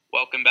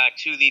Welcome back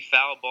to the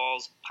Foul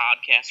Balls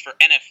podcast for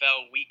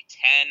NFL Week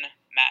 10.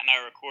 Matt and I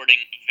are recording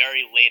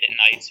very late at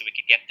night so we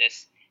could get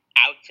this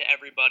out to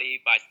everybody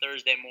by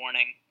Thursday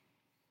morning.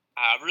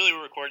 Really,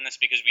 we're recording this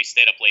because we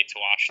stayed up late to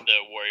watch the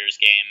Warriors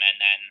game, and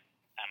then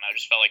I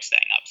just felt like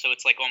staying up. So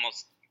it's like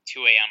almost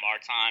 2 a.m.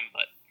 our time,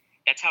 but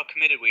that's how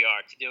committed we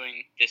are to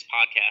doing this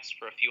podcast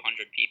for a few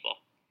hundred people.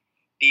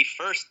 The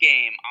first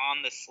game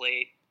on the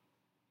slate,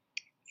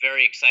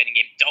 very exciting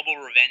game, double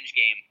revenge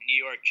game, New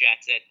York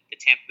Jets at the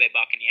Tampa Bay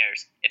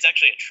Buccaneers. It's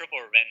actually a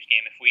triple revenge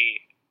game if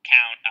we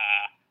count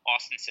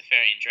Austin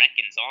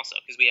Seferian-Jenkins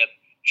also, because we have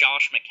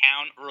Josh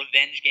McCown,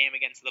 revenge game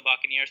against the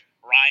Buccaneers,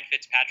 Ryan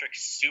Fitzpatrick,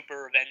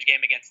 super revenge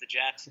game against the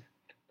Jets.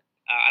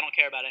 I don't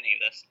care about any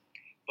of this.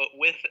 But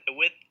with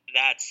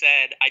that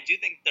said, I do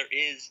think there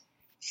is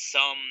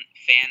some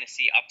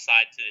fantasy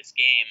upside to this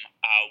game.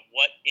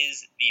 What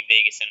is the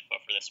Vegas info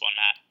for this one,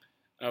 Matt?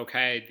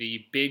 Okay,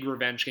 the big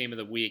revenge game of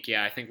the week.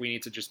 Yeah, I think we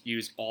need to just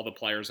use all the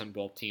players on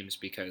both teams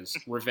because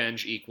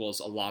revenge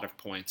equals a lot of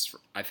points.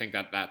 I think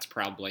that's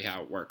probably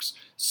how it works.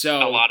 So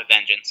a lot of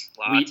vengeance.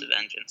 Lots of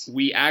vengeance.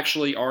 We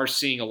actually are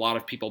seeing a lot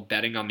of people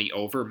betting on the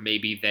over.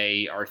 Maybe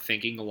they are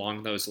thinking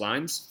along those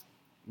lines.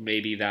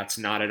 Maybe that's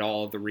not at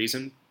all the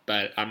reason,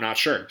 but I'm not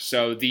sure.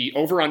 So the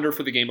over-under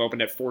for the game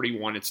opened at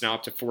 41. It's now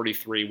up to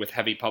 43 with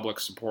heavy public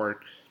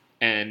support.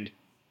 And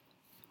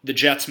the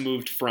Jets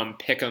moved from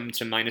pick'em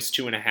to minus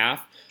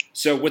 2.5.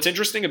 So what's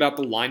interesting about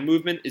the line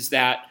movement is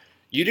that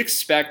you'd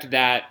expect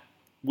that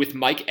with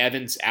Mike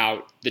Evans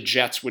out, the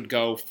Jets would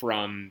go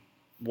from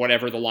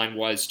whatever the line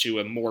was to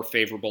a more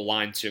favorable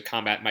line to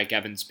combat Mike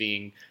Evans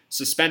being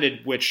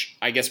suspended, which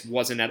I guess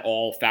wasn't at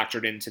all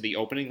factored into the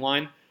opening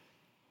line.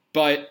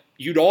 But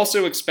you'd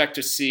also expect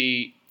to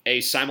see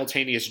a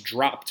simultaneous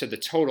drop to the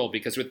total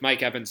because with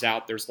Mike Evans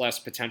out, there's less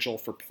potential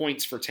for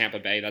points for Tampa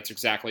Bay. That's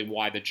exactly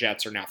why the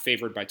Jets are now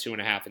favored by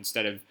 2.5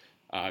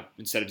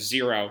 instead of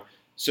 0.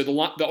 So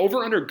the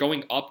over/under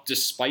going up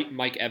despite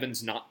Mike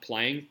Evans not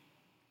playing,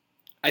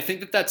 I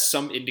think that's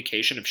some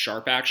indication of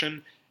sharp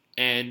action.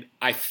 And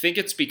I think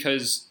it's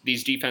because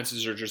these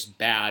defenses are just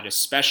bad,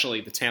 especially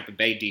the Tampa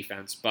Bay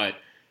defense. But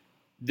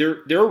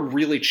there are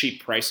really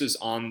cheap prices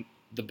on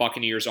the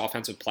Buccaneers'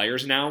 offensive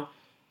players now.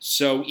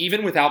 So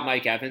even without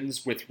Mike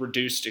Evans, with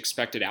reduced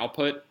expected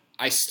output,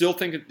 I still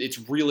think it's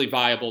really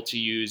viable to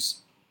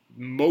use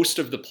most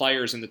of the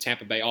players in the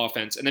Tampa Bay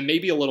offense, and then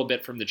maybe a little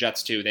bit from the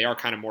Jets too. They are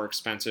kind of more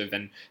expensive,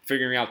 and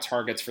figuring out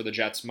targets for the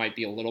Jets might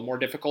be a little more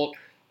difficult.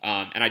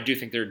 And I do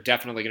think they're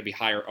definitely going to be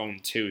higher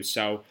owned too.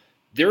 So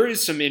there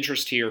is some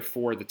interest here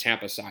for the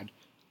Tampa side.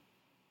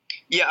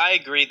 Yeah, I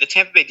agree. The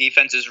Tampa Bay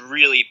defense is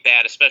really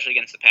bad, especially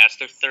against the pass.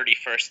 They're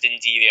 31st in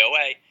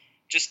DVOA.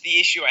 Just the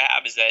issue I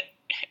have is that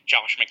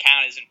Josh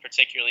McCown isn't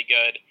particularly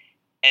good,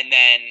 and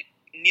then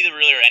neither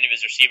really are any of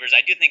his receivers.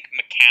 I do think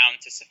McCown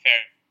to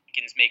Seferian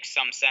makes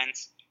some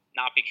sense,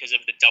 not because of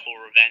the double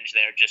revenge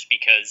there, just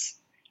because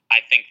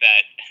I think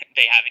that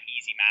they have an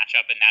easy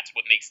matchup, and that's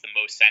what makes the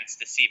most sense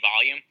to see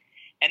volume.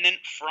 And then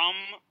from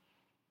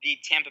the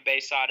Tampa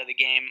Bay side of the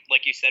game,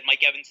 like you said,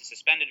 Mike Evans is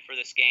suspended for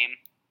this game.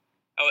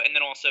 Oh, and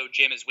then also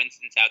Jameis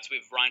Winston's out, so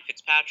we have Ryan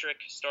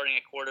Fitzpatrick starting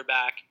at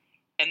quarterback.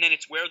 And then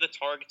it's where the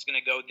target's going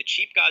to go. The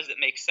cheap guys that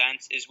make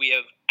sense is we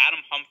have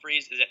Adam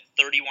Humphries is at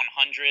 3,100.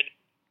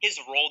 His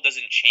role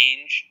doesn't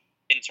change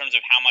in terms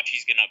of how much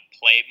he's going to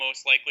play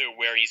most likely or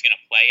where he's going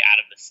to play out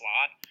of the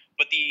slot.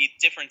 But the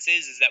difference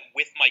is that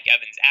with Mike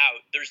Evans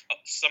out, there's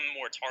some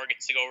more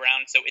targets to go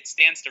around. So it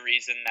stands to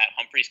reason that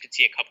Humphries could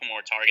see a couple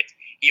more targets.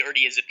 He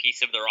already is a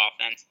piece of their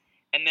offense.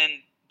 And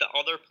then the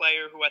other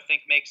player who I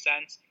think makes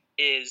sense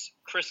is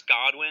Chris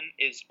Godwin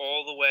is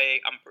all the way,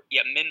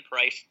 min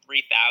price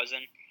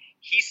 3,000.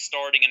 He's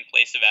starting in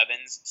place of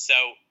Evans, so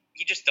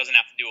he just doesn't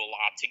have to do a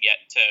lot to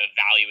get to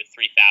value at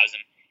 3,000.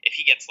 If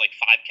he gets like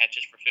 5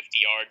 catches for 50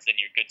 yards,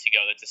 then you're good to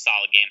go. That's a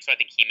solid game. So I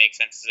think he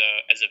makes sense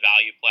as a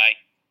value play.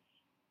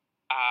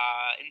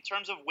 In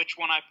terms of which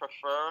one I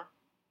prefer,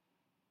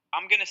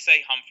 I'm going to say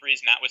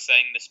Humphries. Matt was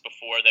saying this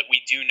before, that we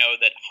do know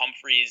that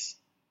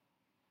Humphries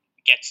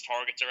gets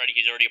targets already.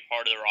 He's already a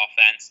part of their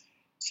offense.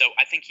 So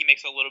I think he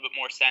makes a little bit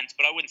more sense,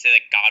 but I wouldn't say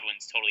that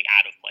Godwin's totally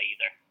out of play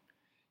either.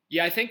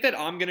 Yeah, I think that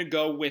I'm going to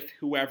go with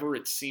whoever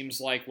it seems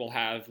like will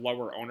have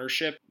lower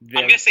ownership. I'm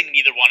going to say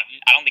neither one.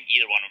 I don't think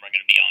either one of them are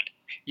going to be owned.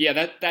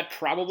 Yeah, that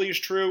probably is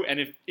true.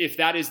 And if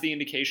that is the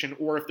indication,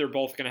 or if they're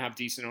both going to have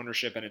decent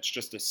ownership and it's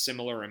just a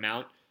similar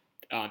amount,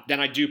 then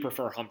I do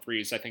prefer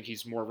Humphries. I think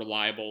he's more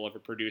reliable of a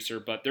producer,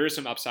 but there is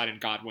some upside in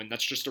Godwin.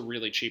 That's just a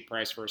really cheap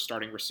price for a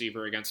starting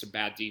receiver against a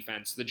bad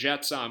defense. The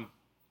Jets,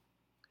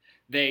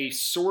 they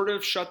sort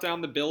of shut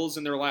down the Bills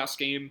in their last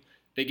game.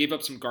 They gave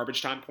up some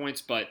garbage time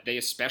points, but they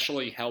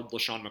especially held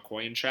LaShawn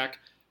McCoy in check.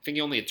 I think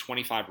he only had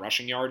 25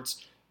 rushing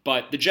yards.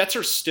 But the Jets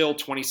are still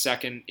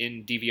 22nd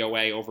in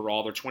DVOA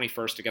overall. They're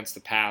 21st against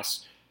the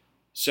pass.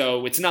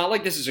 So it's not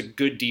like this is a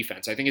good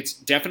defense. I think it's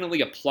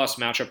definitely a plus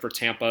matchup for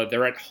Tampa.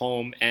 They're at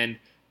home, and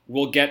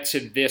we'll get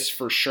to this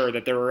for sure,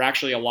 that there are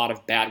actually a lot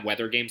of bad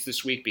weather games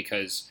this week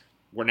because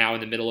we're now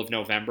in the middle of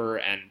November,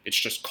 and it's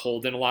just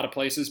cold in a lot of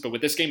places. But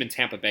with this game in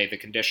Tampa Bay, the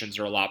conditions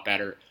are a lot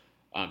better.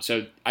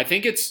 So I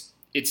think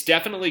it's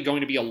definitely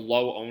going to be a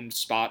low-owned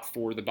spot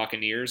for the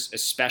Buccaneers,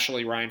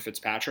 especially Ryan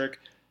Fitzpatrick.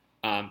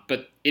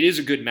 But it is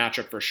a good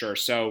matchup for sure.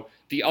 So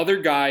the other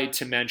guy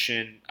to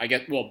mention,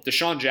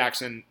 Deshaun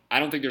Jackson, I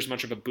don't think there's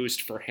much of a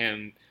boost for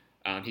him.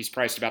 He's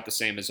priced about the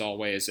same as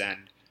always,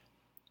 and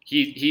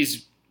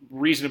he's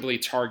reasonably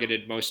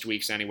targeted most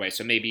weeks anyway,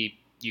 so maybe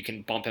you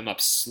can bump him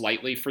up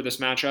slightly for this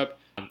matchup.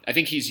 I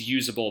think he's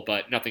usable,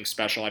 but nothing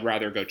special. I'd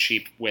rather go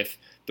cheap with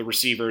the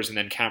receivers and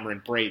then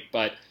Cameron Brate.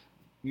 But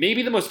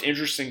maybe the most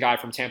interesting guy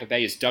from Tampa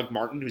Bay is Doug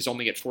Martin, who's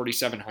only at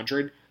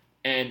 4,700.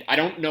 And I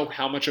don't know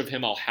how much of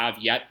him I'll have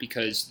yet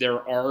because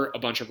there are a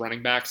bunch of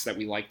running backs that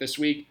we like this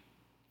week.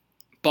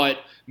 But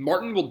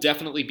Martin will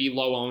definitely be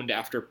low owned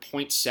after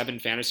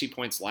 0.7 fantasy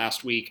points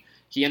last week.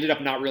 He ended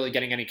up not really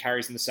getting any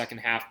carries in the second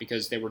half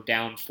because they were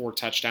down 4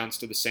 touchdowns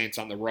to the Saints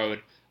on the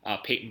road.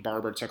 Peyton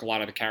Barber took a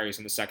lot of the carries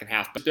in the second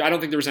half. But I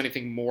don't think there was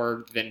anything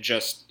more than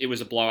just it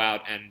was a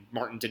blowout and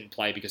Martin didn't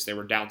play because they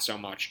were down so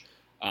much.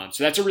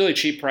 So that's a really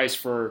cheap price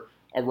for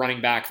a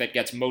running back that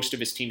gets most of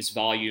his team's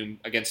volume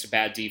against a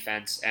bad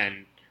defense.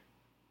 And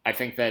I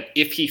think that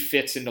if he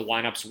fits into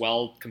lineups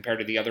well compared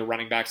to the other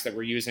running backs that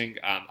we're using,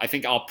 I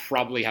think I'll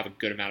probably have a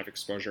good amount of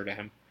exposure to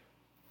him.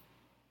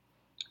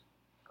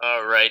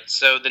 All right,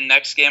 so the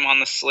next game on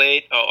the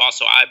slate,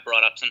 also I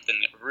brought up something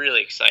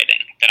really exciting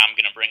that I'm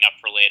going to bring up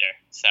for later.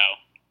 So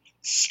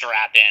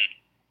strap in,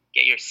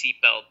 get your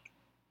seatbelt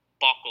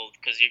buckled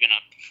because you're going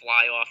to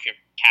fly off your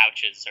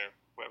couches or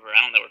wherever.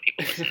 I don't know where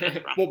people listen to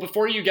this from. Well,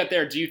 before you get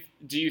there, do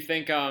you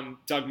think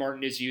Doug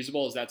Martin is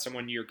usable? Is that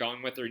someone you're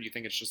going with, or do you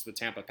think it's just the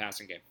Tampa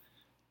passing game?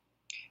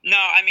 No,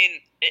 I mean,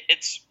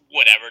 it's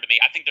whatever to me.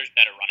 I think there's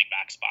better running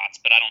back spots,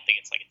 but I don't think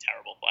it's like a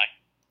terrible play.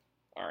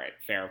 All right,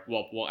 fair.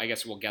 Well, I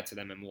guess we'll get to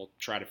them and we'll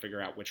try to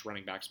figure out which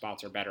running back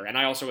spots are better. And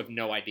I also have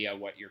no idea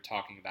what you're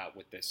talking about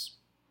with this,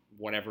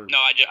 whatever. No,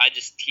 I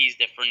just teased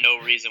it for no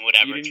reason,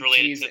 whatever. It's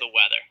related to the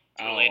weather.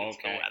 It's related to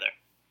the weather.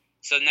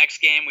 So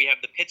next game, we have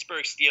the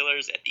Pittsburgh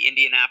Steelers at the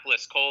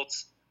Indianapolis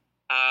Colts.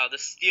 The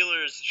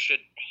Steelers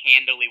should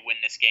handily win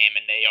this game,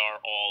 and they are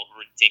all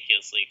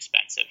ridiculously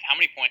expensive. How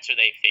many points are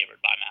they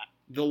favored by, Matt?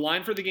 The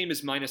line for the game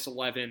is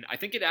 -11. I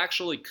think it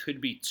actually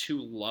could be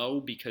too low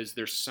because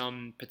there's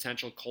some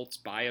potential Colts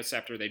bias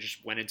after they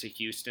just went into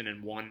Houston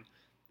and won.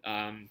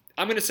 I'm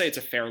going to say it's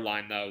a fair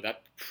line, though.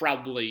 That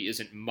probably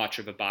isn't much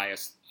of a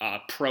bias.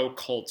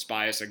 Pro-Colts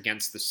bias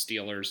against the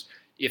Steelers,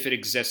 if it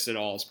exists at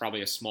all, is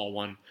probably a small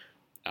one.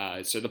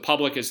 So the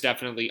public is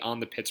definitely on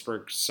the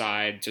Pittsburgh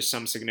side to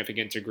some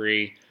significant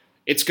degree.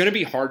 It's going to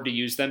be hard to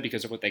use them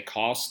because of what they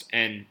cost.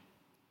 And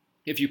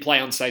if you play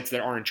on sites that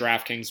aren't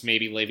DraftKings,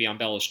 maybe Le'Veon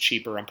Bell is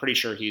cheaper. I'm pretty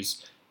sure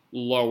he's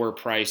lower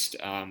priced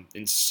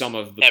in some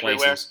of the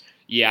places.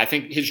 Yeah, I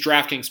think his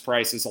DraftKings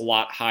price is a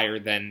lot higher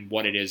than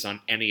what it is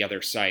on any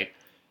other site.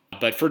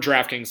 But for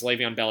DraftKings,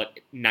 Le'Veon Bell at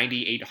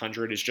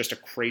 9,800 is just a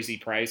crazy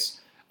price.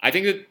 I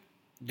think that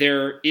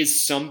there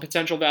is some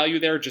potential value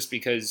there just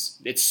because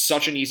it's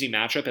such an easy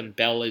matchup and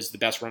Bell is the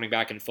best running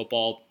back in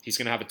football. He's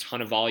going to have a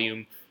ton of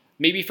volume.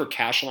 Maybe for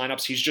cash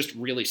lineups, he's just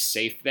really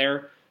safe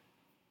there.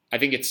 I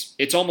think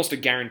it's almost a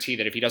guarantee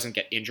that if he doesn't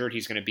get injured,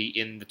 he's going to be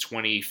in the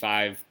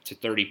 25 to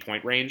 30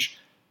 point range.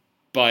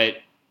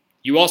 But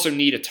you also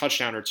need a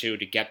touchdown or two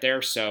to get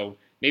there, so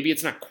maybe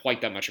it's not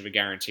quite that much of a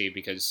guarantee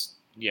because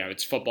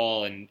it's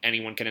football and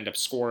anyone can end up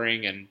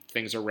scoring and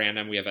things are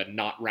random. We have a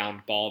not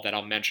round ball that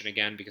I'll mention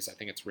again because I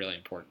think it's really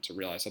important to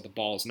realize that the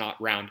ball is not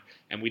round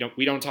and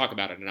we don't talk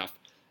about it enough.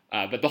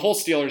 But the whole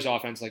Steelers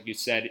offense, like you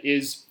said,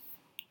 is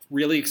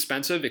really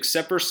expensive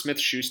except for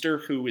Smith-Schuster,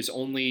 who is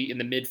only in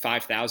the mid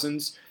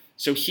 5,000s.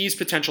 So he's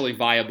potentially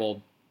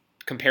viable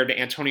compared to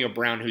Antonio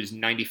Brown, who's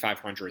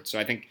 9,500. So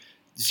I think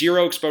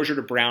zero exposure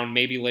to Brown,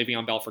 maybe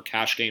Le'Veon Bell for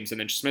cash games,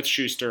 and then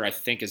Smith-Schuster I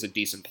think is a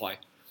decent play.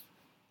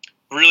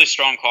 Really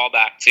strong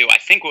callback too. I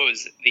think what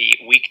was the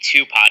week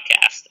 2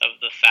 podcast of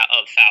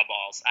foul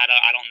balls. I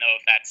don't know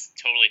if that's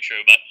totally true,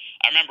 but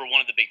I remember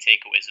one of the big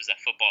takeaways was that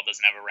football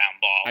doesn't have a round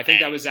ball. I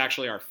think that was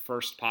actually our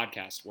first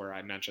podcast where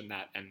I mentioned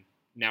that, and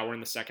now we're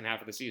in the second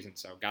half of the season,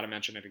 so got to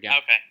mention it again.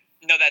 Okay,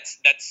 no, that's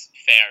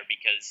fair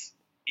because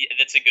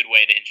that's a good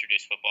way to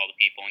introduce football to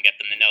people and get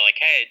them to know, like,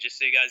 hey, just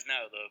so you guys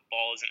know, the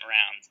ball isn't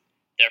round.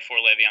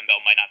 Therefore, Le'Veon Bell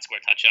might not score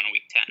a touchdown in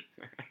week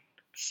 10.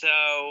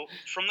 So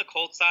from the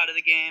Colts side of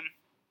the game.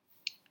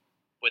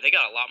 Boy, they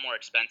got a lot more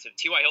expensive.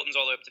 T.Y. Hilton's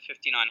all the way up to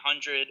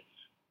 5,900.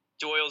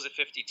 Doyle's at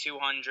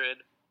 5,200.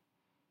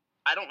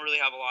 I don't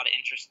really have a lot of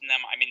interest in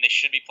them. I mean, they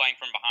should be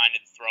playing from behind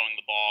and throwing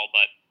the ball,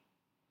 but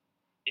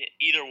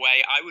either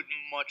way, I would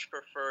much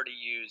prefer to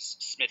use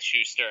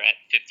Smith-Schuster at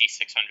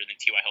 5,600 than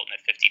T.Y. Hilton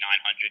at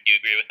 5,900. Do you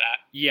agree with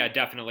that? Yeah,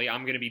 definitely.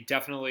 I'm going to be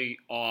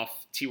definitely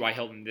off T.Y.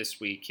 Hilton this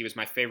week. He was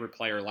my favorite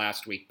player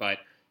last week, but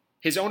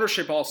his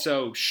ownership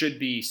also should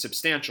be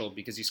substantial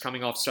because he's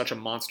coming off such a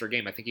monster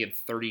game. I think he had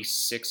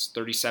 36,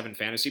 37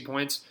 fantasy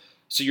points.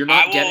 So you're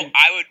not getting...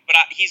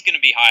 he's going to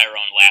be higher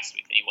owned last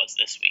week than he was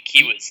this week.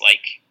 He was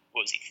like,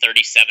 what was he,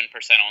 37%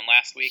 owned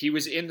last week? He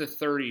was in the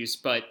 30s,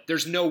 but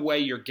there's no way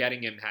you're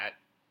getting him at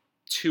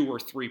 2 or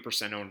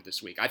 3% owned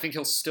this week. I think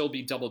he'll still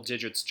be double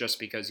digits just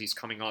because he's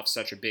coming off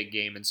such a big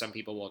game, and some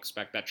people will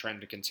expect that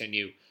trend to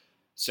continue.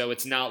 So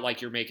it's not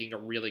like you're making a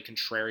really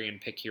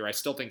contrarian pick here. I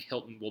still think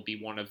Hilton will be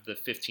one of the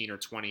 15 or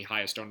 20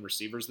 highest owned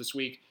receivers this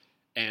week,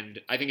 and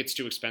I think it's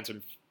too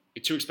expensive.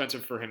 It's too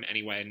expensive for him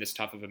anyway in this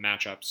tough of a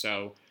matchup.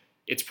 So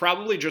it's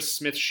probably just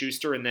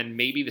Smith-Schuster and then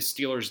maybe the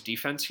Steelers'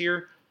 defense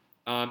here.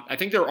 I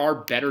think there are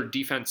better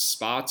defense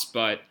spots,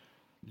 but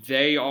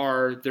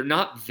they're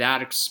not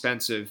that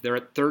expensive. They're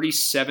at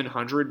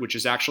 3,700, which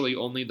is actually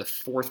only the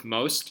fourth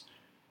most.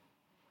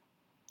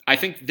 I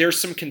think there's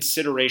some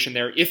consideration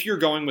there. If you're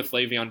going with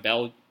Le'Veon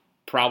Bell,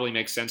 probably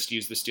makes sense to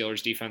use the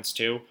Steelers defense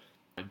too.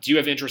 Do you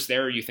have interest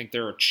there, or you think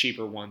there are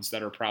cheaper ones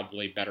that are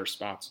probably better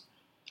spots?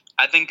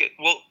 I think,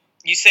 well,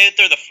 you say that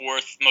they're the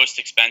fourth most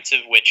expensive,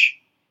 which,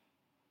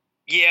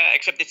 yeah,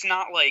 except it's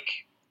not like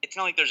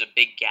there's a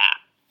big gap.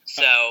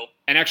 So,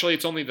 and actually,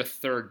 it's only the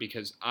third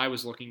because I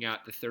was looking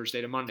at the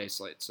Thursday to Monday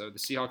slate, so the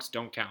Seahawks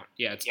don't count.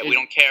 Yeah, we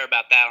don't care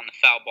about that on the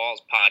Foul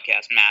Balls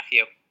podcast,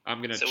 Matthew.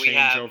 I'm going to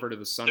change over to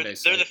the Sunday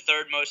slate. They're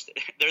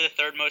the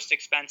third most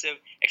expensive,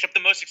 except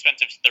the most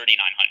expensive is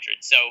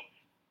 3,900. So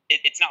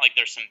it's not like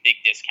there's some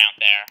big discount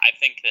there. I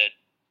think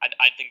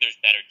there's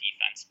better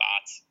defense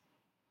spots.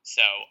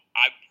 So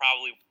I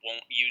probably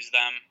won't use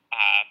them.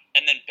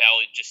 And then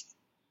Bell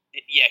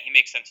he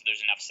makes sense if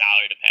there's enough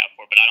salary to pay up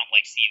for, but I don't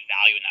see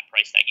value in that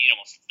price tag. You need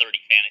almost 30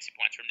 fantasy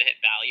points for him to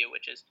hit value,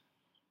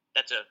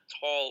 that's a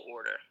tall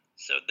order.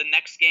 So the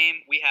next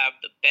game, we have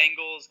the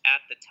Bengals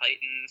at the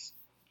Titans.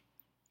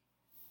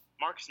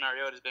 Marcus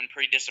Mariota has been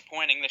pretty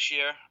disappointing this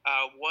year.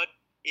 What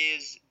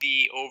is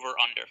the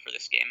over-under for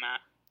this game,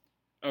 Matt?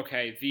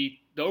 Okay, the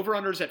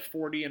over-under is at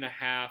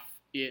 40.5.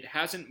 It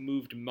hasn't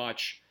moved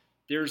much.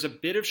 There's a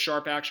bit of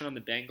sharp action on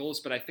the Bengals,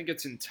 but I think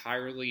it's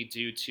entirely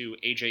due to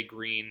A.J.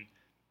 Green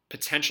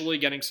potentially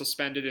getting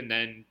suspended and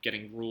then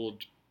getting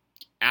ruled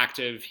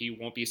active. He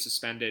won't be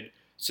suspended.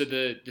 So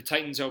the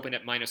Titans opened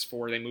at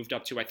 -4. They moved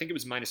up to, I think it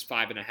was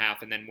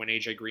 -5.5. And then when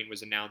A.J. Green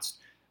was announced,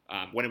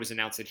 when it was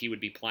announced that he would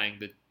be playing,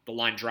 the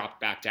line dropped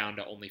back down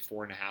to only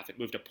 4.5. It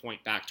moved a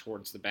point back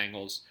towards the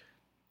Bengals.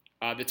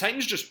 The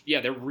Titans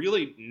they're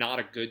really not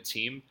a good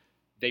team.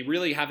 They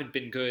really haven't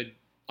been good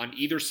on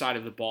either side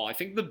of the ball. I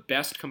think the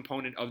best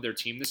component of their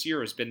team this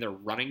year has been their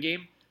running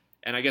game.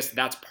 And I guess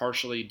that's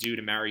partially due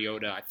to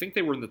Mariota. I think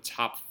they were in the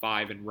top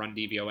 5 in run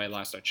DVOA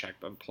last I checked,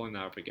 but I'm pulling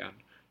that up again.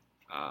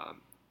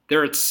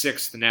 They're at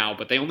 6th now,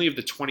 but they only have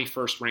the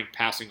 21st ranked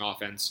passing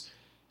offense.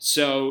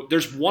 So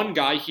there's one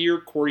guy here,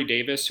 Corey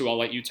Davis, who I'll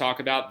let you talk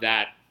about,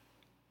 that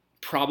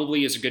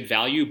probably is a good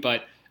value,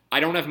 but I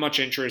don't have much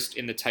interest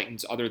in the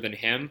Titans other than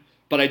him.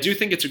 But I do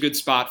think it's a good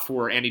spot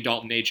for Andy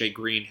Dalton, A.J.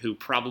 Green, who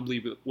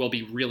probably will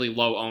be really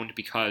low owned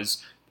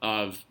because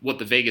of what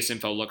the Vegas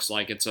info looks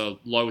like. It's a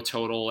low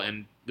total,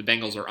 and the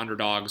Bengals are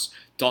underdogs.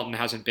 Dalton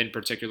hasn't been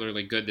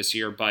particularly good this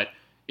year, but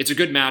it's a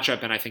good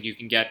matchup, and I think you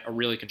can get a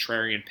really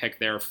contrarian pick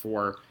there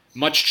for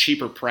much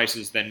cheaper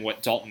prices than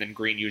what Dalton and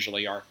Green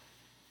usually are.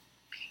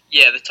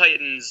 Yeah, the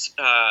Titans'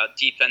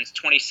 defense,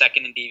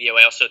 22nd in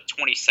DVOA, also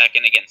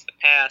 22nd against the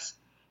pass.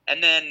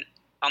 And then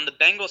on the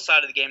Bengals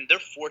side of the game, they're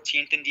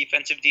 14th in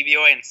defensive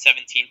DVOA and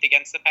 17th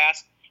against the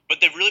pass,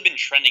 but they've really been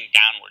trending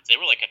downwards. They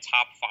were a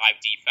top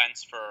 5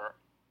 defense for,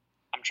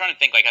 I'm trying to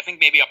think, I think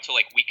maybe up to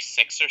week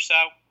 6 or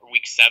so, or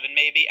week 7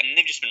 maybe, and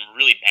they've just been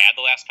really bad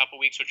the last couple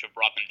weeks, which have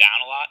brought them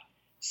down a lot.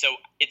 So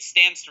it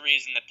stands to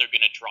reason that they're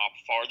going to drop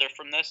farther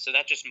from this, so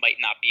that just might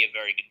not be a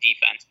very good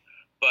defense.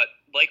 But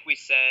like we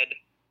said,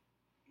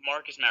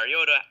 Marcus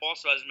Mariota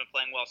also hasn't been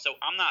playing well, so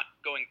I'm not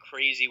going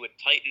crazy with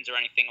Titans or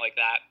anything like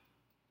that.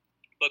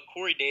 But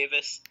Corey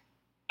Davis,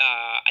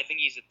 I think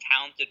he's a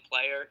talented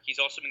player. He's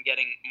also been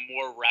getting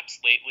more reps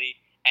lately.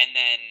 And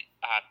then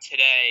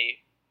today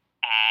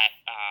at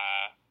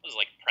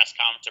press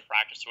conference or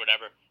practice or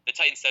whatever, the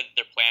Titans said that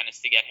their plan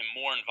is to get him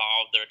more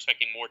involved. They're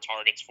expecting more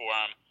targets for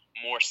him,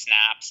 more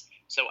snaps.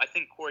 So I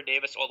think Corey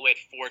Davis all the way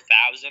at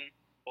 4,000,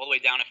 all the way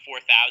down at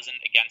 4,000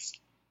 against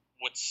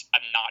what's a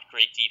not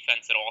great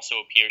defense that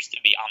also appears to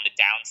be on the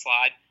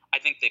downslide. I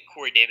think that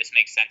Corey Davis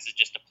makes sense as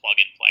just a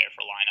plug-in player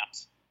for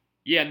lineups.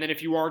 Yeah, and then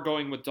if you are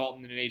going with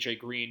Dalton and A.J.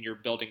 Green, you're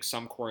building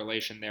some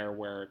correlation there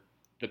where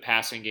the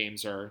passing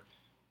games are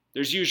 –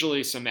 there's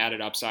usually some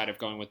added upside of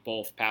going with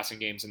both passing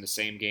games in the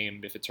same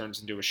game if it turns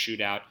into a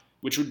shootout,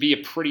 which would be a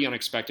pretty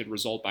unexpected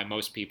result by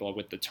most people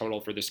with the total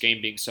for this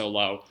game being so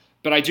low.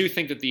 But I do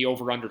think that the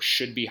over-under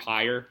should be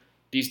higher.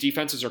 These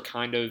defenses are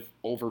kind of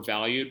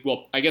overvalued.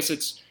 Well, I guess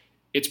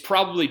it's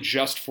probably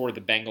just for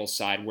the Bengals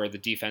side where the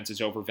defense is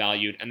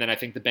overvalued, and then I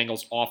think the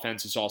Bengals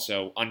offense is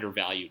also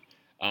undervalued.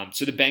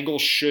 So the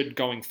Bengals should,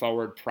 going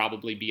forward,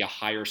 probably be a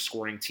higher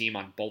scoring team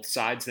on both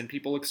sides than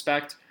people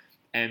expect,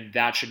 and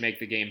that should make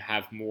the game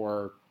have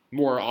more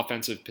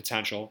offensive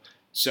potential.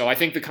 So I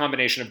think the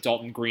combination of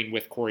Dalton Green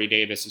with Corey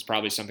Davis is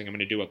probably something I'm going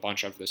to do a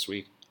bunch of this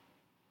week.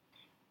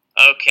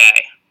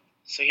 Okay,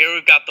 so here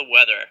we've got the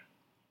weather,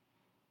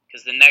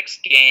 because the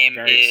next game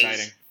is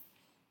exciting.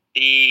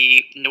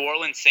 The New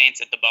Orleans Saints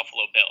at the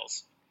Buffalo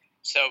Bills.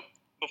 So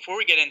before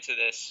we get into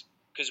this,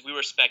 because we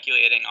were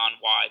speculating on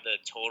why the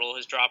total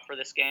has dropped for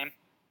this game,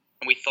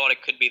 and we thought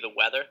it could be the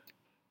weather.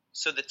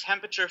 So the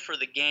temperature for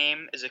the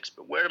game is.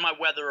 Where did my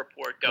weather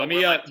report go? Let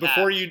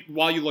me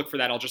while you look for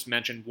that, I'll just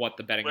mention what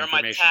the betting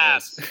information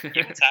is.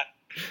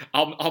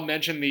 I'll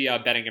mention the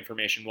betting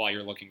information while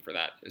you're looking for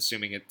that,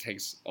 assuming it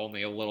takes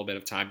only a little bit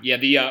of time. Yeah,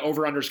 the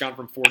over/under's gone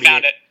from 48. I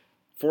found it.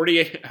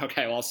 48.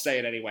 Okay, well, I'll say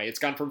it anyway. It's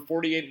gone from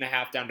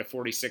 48.5 down to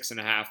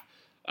 46.5.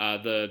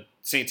 The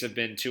Saints have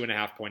been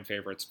 2.5-point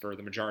favorites for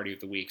the majority of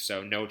the week,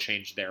 so no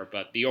change there.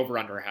 But the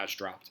over/under has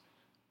dropped.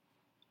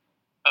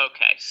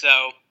 Okay,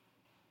 so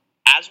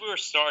as we were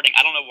starting,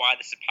 I don't know why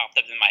this had popped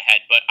up in my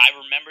head, but I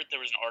remembered there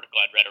was an article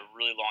I'd read a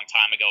really long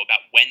time ago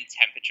about when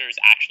temperatures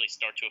actually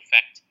start to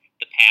affect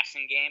the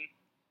passing game.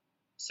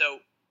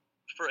 So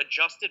for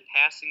adjusted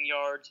passing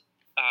yards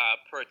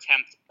per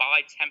attempt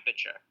by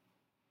temperature,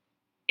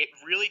 it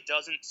really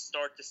doesn't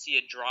start to see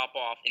a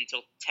drop-off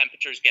until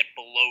temperatures get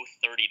below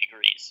 30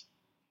 degrees.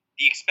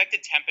 The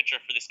expected temperature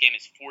for this game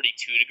is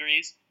 42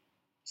 degrees,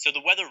 so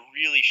the weather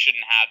really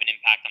shouldn't have an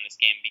impact on this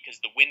game because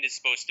the wind is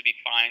supposed to be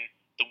fine.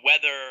 The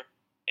weather,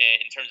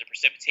 in terms of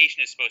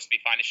precipitation, is supposed to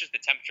be fine. It's just the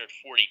temperature at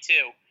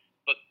 42.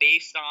 But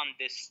based on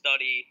this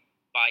study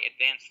by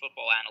Advanced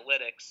Football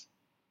Analytics,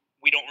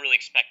 we don't really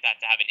expect that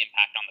to have an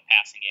impact on the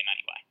passing game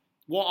anyway.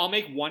 Well, I'll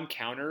make one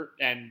counter.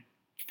 And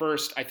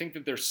first, I think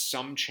that there's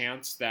some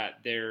chance that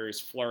there's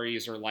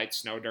flurries or light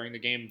snow during the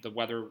game. The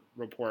weather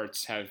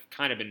reports have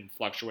kind of been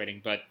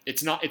fluctuating, but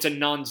it's a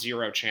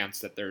non-zero chance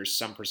that there's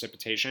some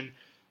precipitation.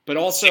 But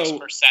also 6%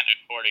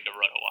 according to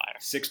RotoWire.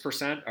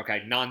 6%?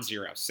 Okay,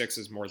 non-zero. 6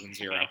 is more than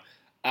 0.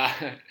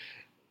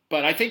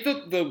 But I think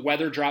that the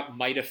weather drop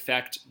might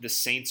affect the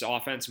Saints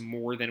offense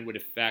more than it would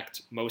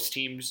affect most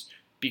teams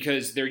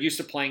because they're used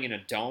to playing in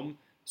a dome.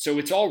 So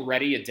it's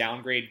already a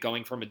downgrade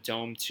going from a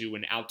dome to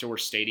an outdoor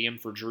stadium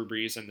for Drew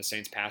Brees and the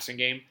Saints passing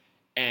game.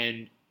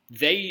 And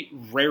they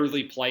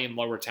rarely play in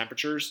lower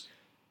temperatures.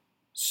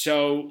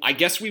 So I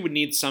guess we would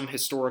need some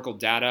historical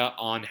data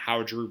on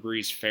how Drew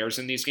Brees fares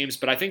in these games.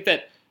 But I think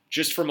that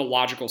just from a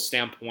logical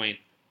standpoint,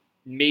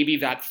 maybe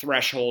that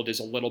threshold is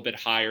a little bit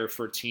higher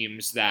for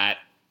teams that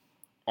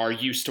are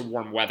used to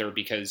warm weather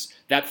because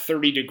that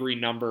 30-degree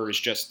number is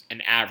just an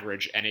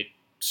average, and it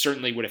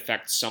certainly would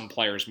affect some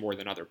players more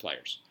than other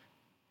players.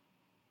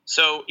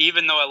 So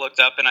even though I looked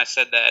up and I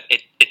said that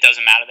it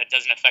doesn't matter, that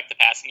doesn't affect the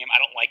passing game, I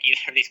don't like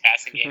either of these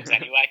passing games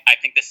anyway. I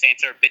think the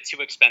Saints are a bit too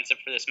expensive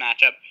for this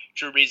matchup.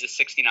 Drew Brees is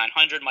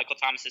 $6,900, Michael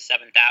Thomas is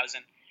 $7,000.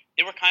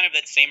 They were kind of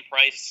that same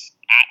price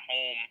at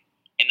home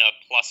in a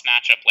plus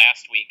matchup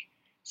last week.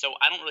 So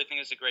I don't really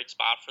think it's a great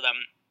spot for them.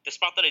 The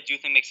spot that I do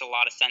think makes a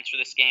lot of sense for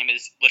this game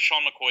is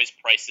LaShawn McCoy's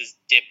prices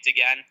dipped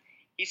again.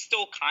 He's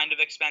still kind of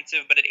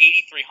expensive, but at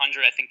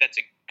 $8,300, I think that's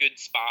a good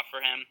spot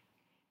for him.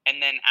 And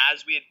then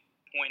as we had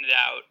pointed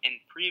out in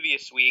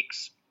previous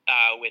weeks,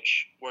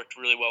 which worked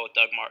really well with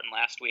Doug Martin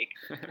last week,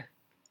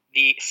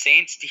 the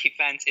Saints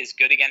defense is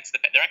good against the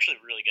pass. They're actually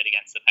really good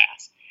against the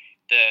pass.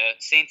 The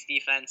Saints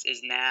defense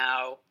is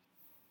now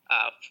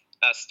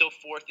still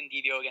 4th in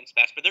DVOA against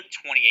pass, but they're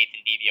 28th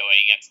in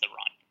DVOA against the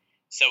run.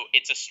 So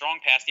it's a strong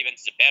pass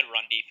defense. It's a bad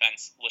run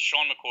defense.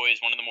 LaShawn McCoy is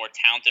one of the more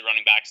talented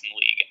running backs in the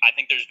league. I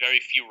think there's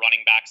very few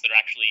running backs that are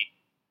actually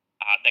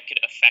that could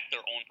affect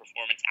their own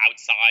performance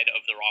outside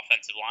of their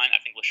offensive line. I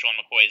think LaShawn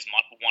McCoy is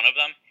one of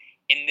them.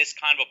 In this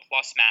kind of a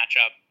plus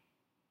matchup,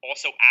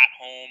 also at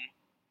home,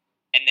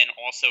 and then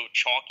also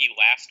chalky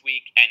last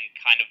week and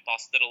kind of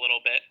busted a little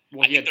bit.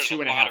 Well, he had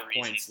 2.5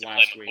 points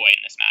last week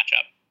in this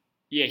matchup.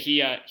 Yeah,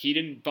 he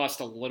didn't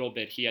bust a little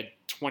bit. He had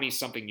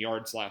 20-something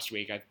yards last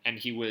week, and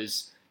he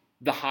was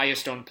the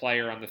highest owned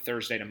player on the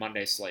Thursday to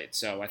Monday slate.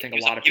 So I think a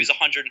lot of people...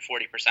 He was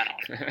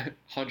 140%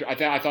 owned.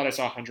 I thought I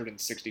saw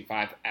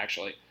 165,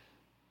 actually.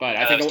 But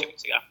I think that was 2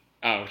 weeks ago.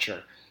 Oh,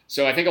 sure.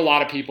 So I think a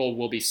lot of people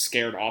will be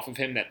scared off of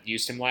him that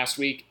used him last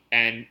week.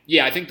 And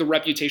yeah, I think the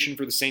reputation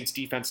for the Saints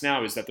defense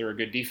now is that they're a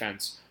good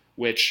defense,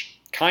 which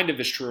kind of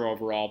is true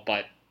overall,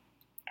 but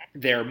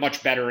they're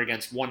much better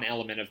against one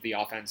element of the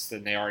offense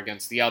than they are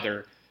against the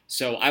other.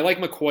 So I like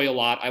McCoy a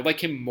lot. I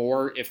like him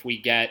more if we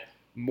get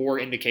more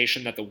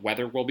indication that the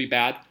weather will be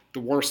bad. The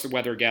worse the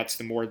weather gets,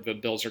 the more the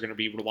Bills are going to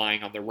be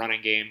relying on their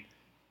running game,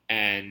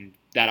 and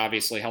that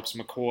obviously helps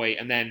McCoy.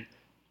 And then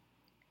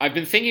I've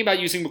been thinking about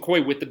using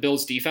McCoy with the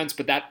Bills defense,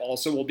 but that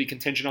also will be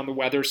contingent on the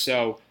weather.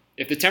 So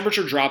if the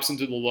temperature drops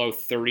into the low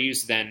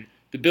 30s, then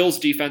the Bills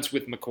defense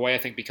with McCoy I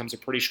think becomes a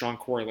pretty strong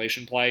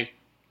correlation play.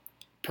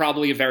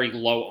 Probably a very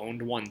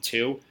low-owned one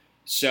too.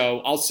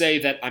 So I'll say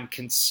that I'm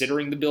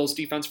considering the Bills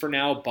defense for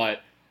now,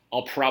 but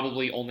I'll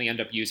probably only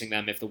end up using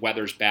them if the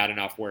weather's bad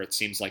enough where it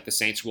seems like the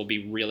Saints will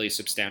be really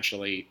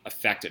substantially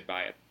affected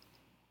by it.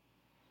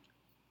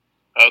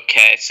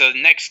 Okay, so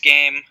the next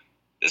game,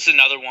 this is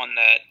another one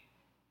that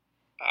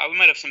we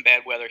might have some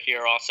bad weather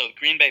here also.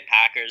 Green Bay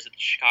Packers at the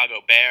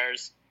Chicago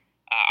Bears.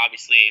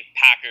 Obviously,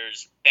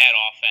 Packers, bad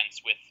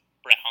offense with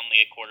Brett Hundley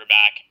at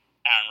quarterback.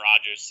 Aaron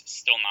Rodgers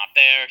still not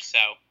there. So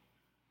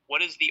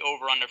what is the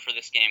over-under for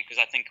this game?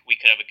 Because I think we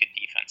could have a good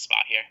defense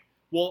spot here.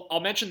 Well, I'll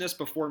mention this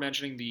before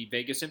mentioning the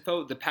Vegas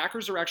info. The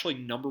Packers are actually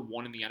number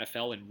one in the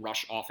NFL in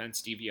rush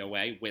offense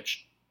DVOA,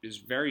 which is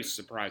very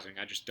surprising.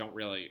 I just don't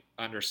really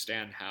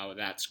understand how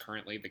that's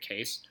currently the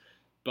case.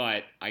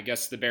 But I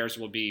guess the Bears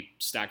will be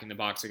stacking the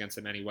box against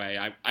them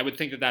anyway. I would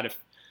think that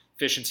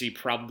efficiency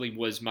probably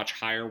was much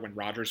higher when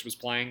Rodgers was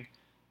playing.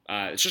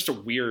 It's just a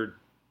weird,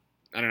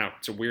 I don't know,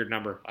 it's a weird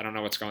number. I don't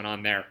know what's going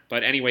on there.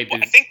 But anyway,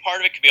 I think part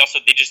of it could be also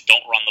they just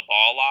don't run the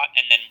ball a lot,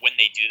 and then when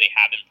they do, they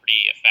have been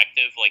pretty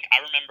effective. Like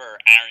I remember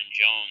Aaron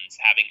Jones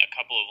having a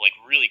couple of like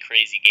really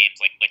crazy games,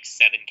 like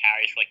 7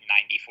 carries for like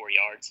 94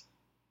 yards.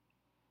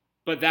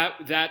 But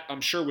that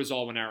I'm sure was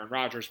all when Aaron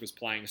Rodgers was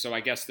playing. So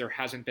I guess there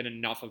hasn't been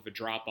enough of a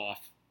drop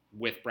off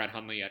with Brett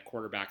Hundley at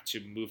quarterback to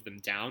move them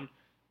down.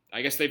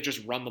 I guess they've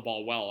just run the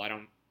ball well. I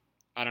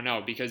don't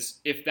know, because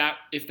if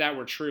that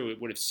were true, it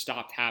would have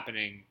stopped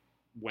happening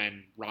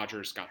when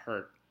Rodgers got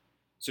hurt.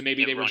 So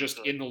maybe they were just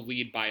in the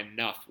lead by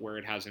enough where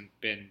it hasn't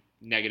been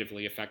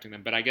negatively affecting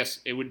them. But I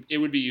guess it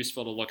would be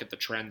useful to look at the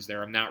trends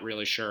there. I'm not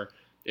really sure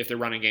if the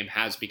running game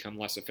has become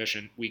less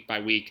efficient week by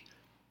week.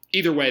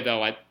 Either way,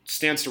 though, it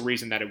stands to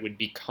reason that it would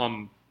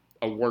become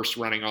a worse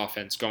running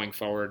offense going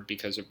forward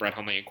because of Brett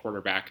Hundley and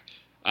quarterback.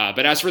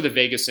 But as for the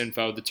Vegas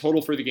info, the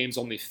total for the game is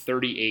only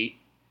 38.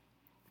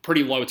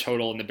 Pretty low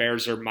total, and the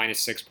Bears are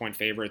minus 6-point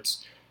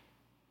favorites.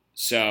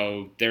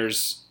 So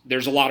there's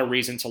a lot of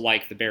reason to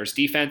like the Bears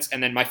defense.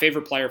 And then my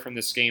favorite player from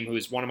this game, who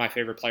is one of my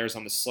favorite players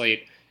on the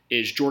slate,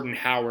 is Jordan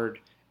Howard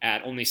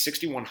at only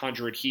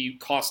 6,100. He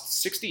cost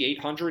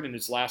 6,800 in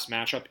his last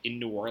matchup in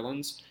New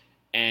Orleans,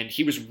 and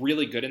he was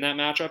really good in that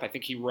matchup. I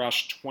think he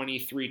rushed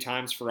 23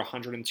 times for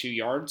 102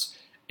 yards,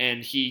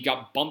 and he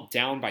got bumped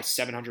down by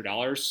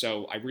 $700.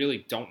 So I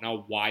really don't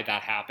know why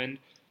that happened.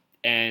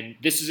 And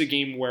this is a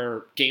game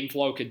where game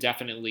flow could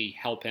definitely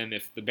help him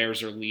if the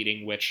Bears are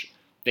leading, which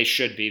they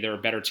should be. They're a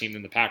better team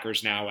than the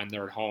Packers now, and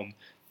they're at home.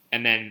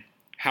 And then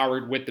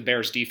Howard with the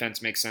Bears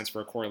defense makes sense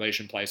for a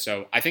correlation play.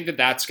 So I think that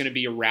that's going to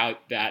be a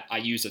route that I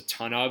use a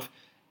ton of.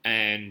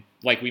 And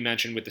like we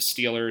mentioned with the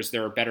Steelers,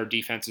 there are better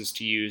defenses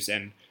to use.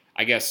 And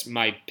I guess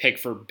my pick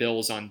for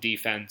Bills on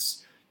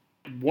defense,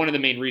 one of the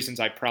main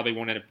reasons I probably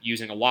won't end up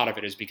using a lot of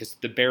it is because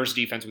the Bears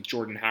defense with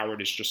Jordan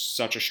Howard is just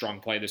such a strong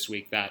play this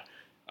week that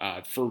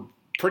for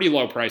pretty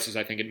low prices,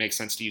 I think it makes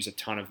sense to use a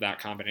ton of that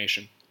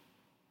combination.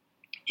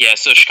 Yeah,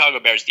 so Chicago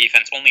Bears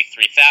defense only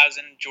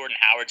 3,000. Jordan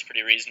Howard's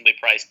pretty reasonably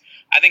priced.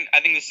 I think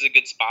this is a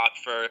good spot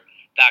for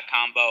that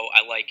combo.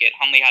 I like it.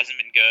 Hundley hasn't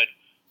been good.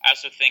 I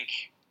also think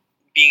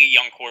being a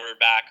young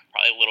quarterback,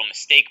 probably a little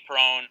mistake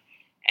prone,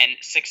 and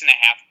 6.5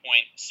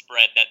 point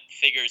spread that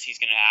figures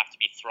he's going to have to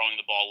be throwing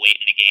the ball late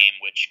in the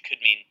game, which could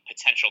mean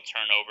potential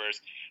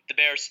turnovers. The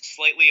Bears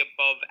slightly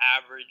above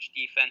average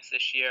defense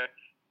this year.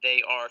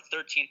 They are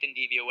 13th in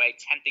DVOA,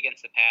 10th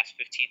against the pass,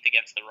 15th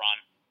against the run.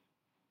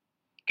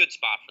 Good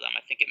spot for them.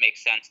 I think it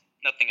makes sense.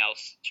 Nothing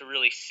else to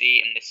really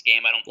see in this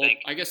game, I don't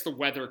think. I guess the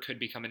weather could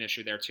become an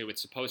issue there, too.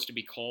 It's supposed to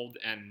be cold,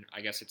 and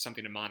I guess it's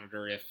something to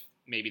monitor if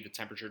maybe the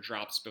temperature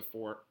drops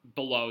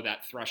below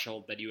that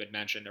threshold that you had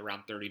mentioned,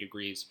 around 30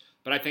 degrees.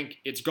 But I think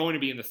it's going to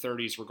be in the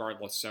 30s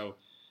regardless, so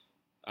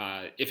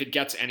if it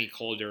gets any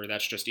colder,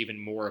 that's just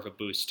even more of a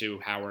boost to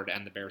Howard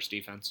and the Bears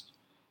defense.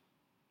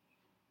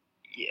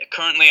 Yeah,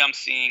 currently I'm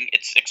seeing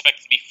it's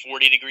expected to be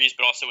 40 degrees,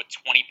 but also a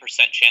 20%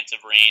 chance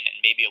of rain and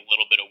maybe a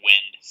little bit of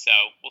wind. So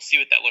we'll see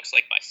what that looks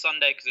like by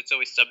Sunday because it's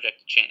always subject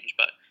to change.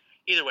 But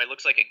either way, it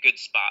looks like a good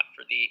spot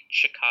for the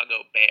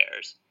Chicago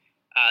Bears.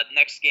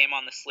 Next game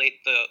on the slate,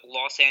 the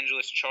Los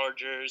Angeles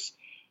Chargers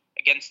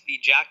against the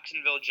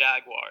Jacksonville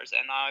Jaguars.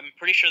 And I'm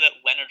pretty sure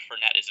that Leonard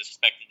Fournette is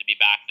expected to be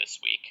back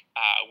this week,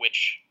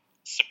 which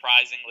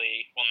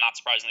surprisingly, well, not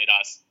surprisingly to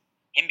us,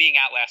 him being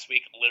out last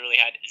week literally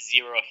had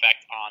zero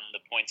effect on the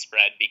point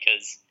spread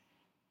because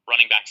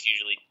running backs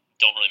usually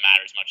don't really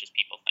matter as much as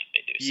people think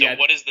they do. So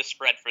what is the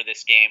spread for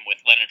this game with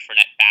Leonard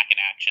Fournette back in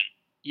action?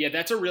 Yeah,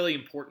 that's a really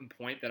important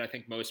point that I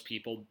think most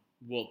people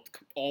will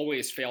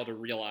always fail to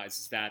realize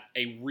is that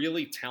a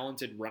really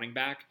talented running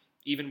back,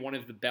 even one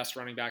of the best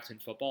running backs in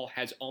football,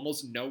 has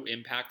almost no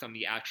impact on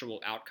the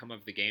actual outcome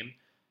of the game.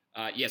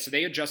 So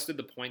they adjusted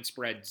the point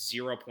spread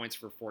 0 points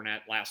for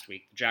Fournette last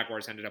week. The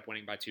Jaguars ended up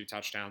winning by 2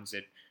 touchdowns.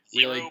 It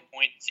really 0.0.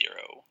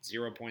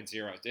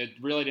 It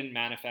really didn't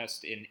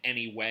manifest in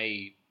any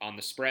way on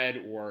the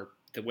spread or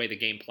the way the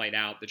game played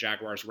out. The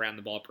Jaguars ran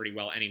the ball pretty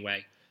well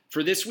anyway.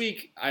 For this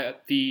week,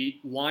 the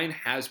line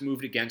has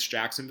moved against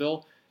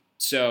Jacksonville,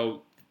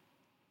 so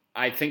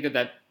I think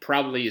that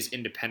probably is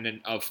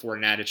independent of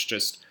Fournette. It's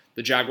just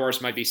the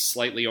Jaguars might be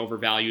slightly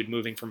overvalued,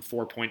 moving from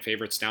 4-point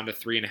favorites down to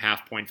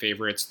 3.5-point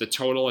favorites. The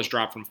total has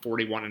dropped from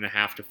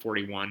 41.5 to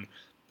 41.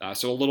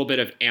 So a little bit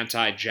of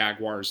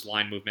anti-Jaguars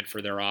line movement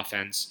for their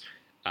offense.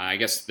 I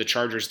guess the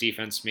Chargers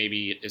defense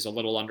maybe is a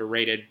little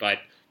underrated, but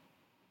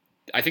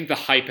I think the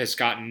hype has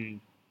gotten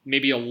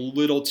maybe a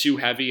little too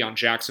heavy on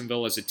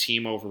Jacksonville as a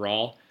team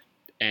overall,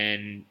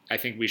 and I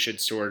think we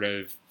should sort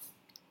of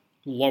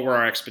lower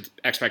our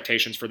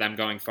expectations for them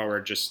going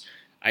forward.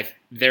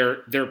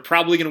 They're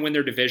probably going to win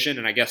their division,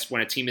 and I guess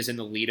when a team is in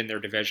the lead in their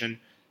division,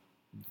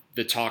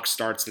 the talk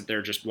starts that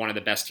they're just one of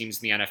the best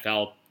teams in the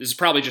NFL. This is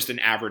probably just an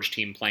average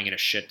team playing in a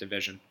shit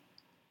division.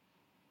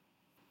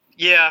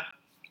 Yeah,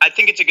 I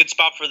think it's a good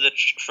spot for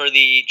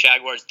the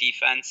Jaguars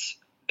defense.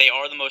 They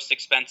are the most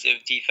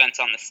expensive defense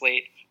on the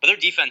slate, but their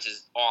defense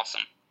is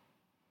awesome.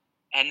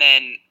 And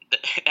then,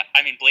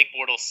 Blake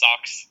Bortles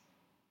sucks.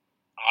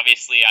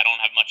 Obviously, I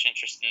don't have much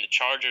interest in the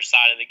Chargers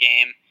side of the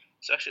game.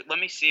 So actually, let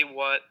me see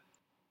what.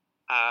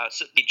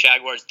 So the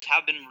Jaguars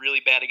have been really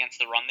bad against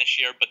the run this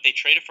year, but they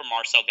traded for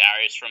Marcel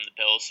Darius from the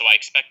Bills, so I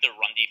expect their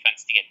run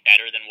defense to get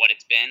better than what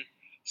it's been.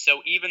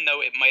 So even though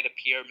it might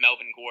appear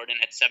Melvin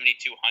Gordon at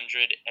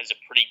 7,200 as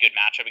a pretty good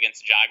matchup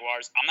against the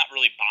Jaguars, I'm not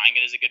really buying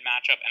it as a good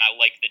matchup, and I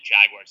like the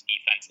Jaguars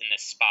defense in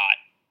this spot.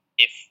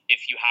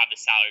 If you have the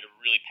salary to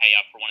really pay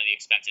up for one of the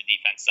expensive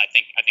defenses, I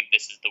think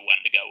this is the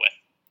one to go with.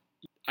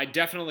 I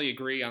definitely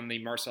agree on the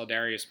Marcel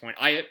Darius point.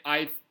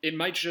 It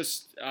might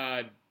just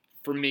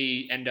for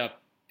me end up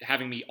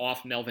having me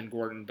off Melvin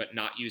Gordon but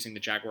not using the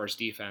Jaguars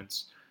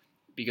defense,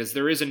 because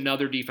there is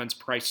another defense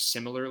priced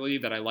similarly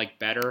that I like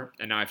better,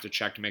 and now I have to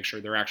check to make sure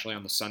they're actually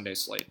on the Sunday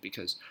slate,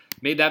 because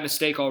made that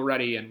mistake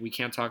already, and we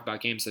can't talk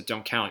about games that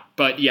don't count.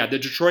 But yeah, the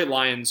Detroit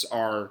Lions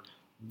are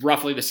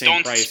roughly the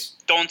same price.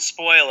 Don't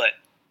spoil it.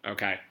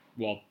 Okay,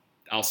 well,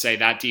 I'll say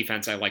that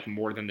defense I like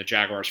more than the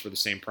Jaguars for the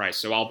same price.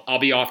 So I'll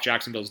be off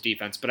Jacksonville's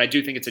defense, but I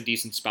do think it's a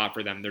decent spot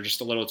for them. They're just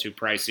a little too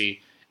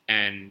pricey,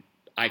 and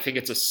I think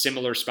it's a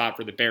similar spot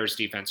for the Bears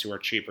defense, who are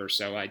cheaper.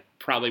 So I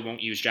probably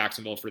won't use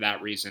Jacksonville for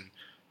that reason,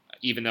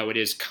 even though it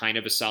is kind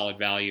of a solid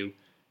value.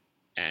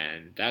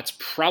 And that's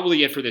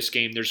probably it for this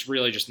game. There's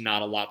really just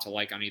not a lot to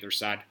like on either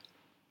side.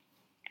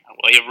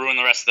 Well, you ruined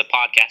the rest of the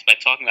podcast by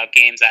talking about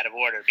games out of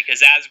order,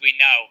 because as we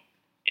know,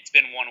 it's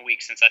been 1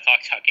 week since I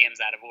talked about games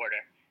out of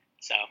order.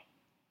 So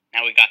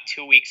now we've got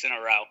 2 weeks in a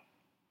row.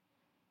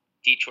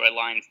 Detroit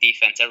Lions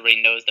defense,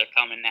 everybody knows they're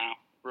coming now.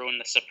 Ruin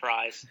the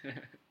surprise.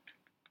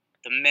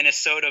 The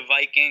Minnesota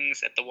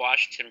Vikings at the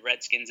Washington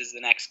Redskins is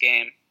the next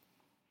game.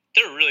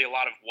 There are really a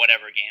lot of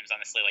whatever games,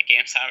 honestly. Like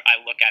games I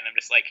look at and I'm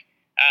just like,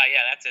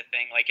 yeah, that's a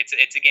thing. Like it's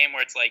a game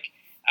where it's like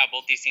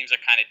both these teams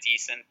are kind of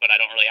decent, but I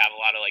don't really have a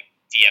lot of like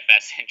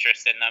DFS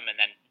interest in them, and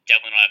then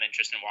definitely don't have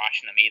interest in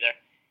watching them either.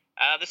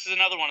 This is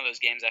another one of those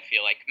games I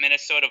feel like.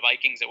 Minnesota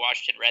Vikings at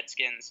Washington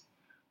Redskins.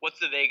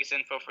 What's the Vegas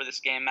info for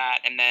this game,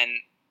 Matt? And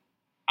then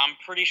I'm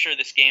pretty sure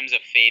this game's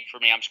a fade for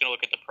me. I'm just going to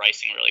look at the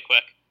pricing really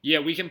quick. Yeah,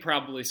 we can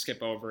probably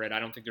skip over it. I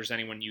don't think there's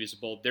anyone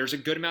usable. There's a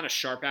good amount of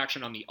sharp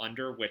action on the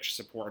under, which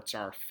supports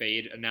our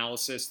fade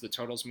analysis. The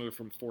totals move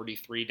from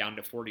 43 down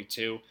to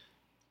 42,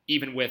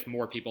 even with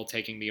more people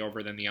taking the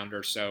over than the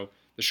under. So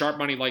the sharp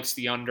money likes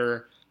the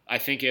under. I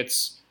think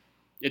it's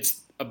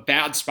a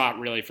bad spot,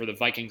 really, for the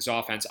Vikings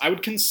offense. I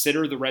would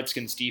consider the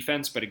Redskins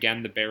defense, but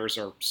again, the Bears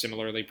are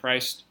similarly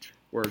priced.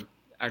 Or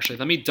actually,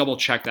 let me double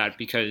check that,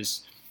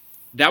 because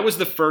that was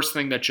the first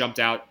thing that jumped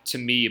out to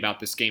me about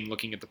this game,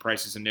 looking at the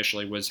prices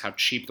initially, was how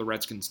cheap the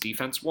Redskins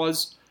defense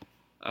was.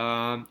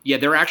 Yeah,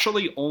 they're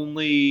actually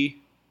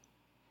only...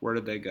 Where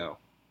did they go?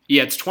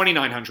 Yeah, it's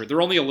 $2,900.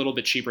 They're only a little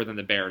bit cheaper than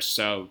the Bears,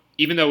 so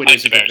even though it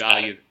is a good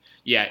value...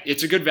 Yeah,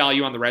 it's a good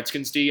value on the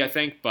Redskins D, I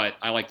think, but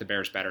I like the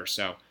Bears better.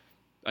 So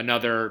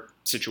another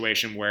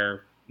situation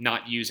where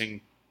not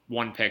using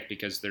one pick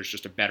because there's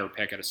just a better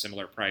pick at a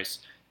similar price.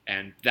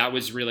 And that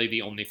was really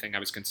the only thing I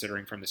was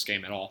considering from this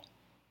game at all.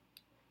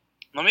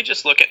 Let me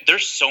just look at...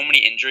 There's so many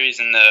injuries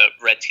in the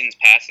Redskins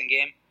passing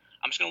game.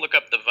 I'm just going to look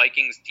up the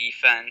Vikings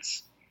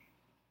defense.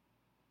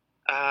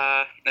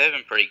 They've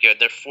been pretty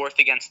good. They're 4th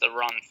against the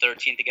run,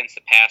 13th against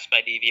the pass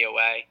by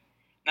DVOA.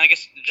 Now, I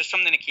guess just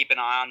something to keep an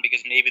eye on,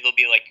 because maybe they'll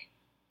be like...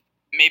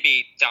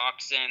 Maybe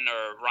Doxson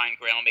or Ryan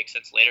Gray will make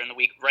sense later in the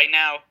week. Right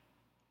now,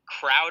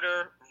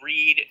 Crowder,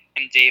 Reed,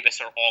 and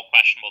Davis are all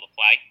questionable to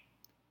play.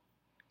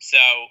 So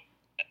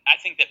I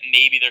think that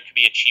maybe there could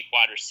be a cheap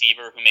wide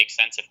receiver who makes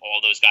sense if all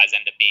those guys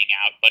end up being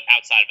out. But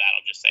outside of that,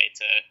 I'll just say it's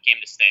a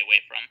game to stay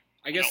away from.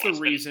 I guess the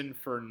reason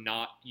for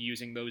not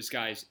using those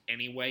guys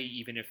anyway,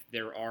 even if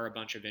there are a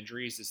bunch of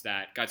injuries, is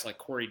that guys like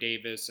Corey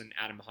Davis and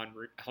Adam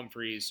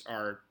Humphries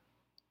are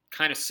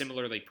kind of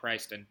similarly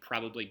priced and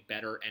probably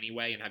better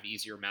anyway and have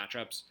easier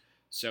matchups.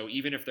 So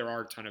even if there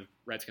are a ton of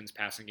Redskins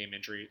passing game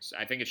injuries,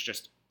 I think it's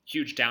just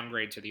huge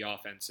downgrade to the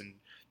offense, and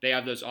they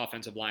have those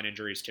offensive line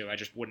injuries too. I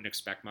just wouldn't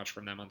expect much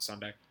from them on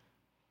Sunday.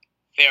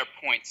 Fair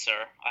point, sir.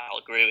 I'll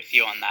agree with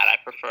you on that. I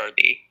prefer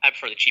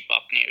the cheap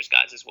Buccaneers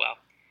guys as well.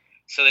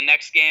 So the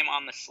next game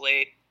on the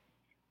slate,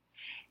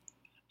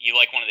 you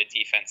like one of the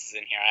defenses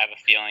in here, I have a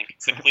feeling.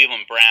 It's the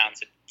Cleveland Browns,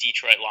 the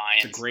Detroit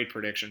Lions. It's a great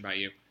prediction by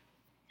you.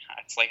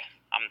 It's like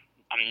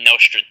I'm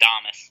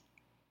Nostradamus.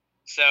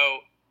 So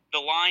the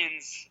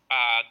Lions,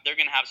 they're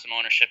going to have some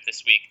ownership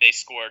this week. They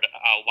scored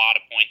a lot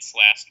of points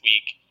last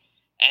week,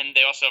 and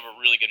they also have a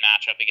really good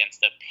matchup against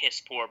the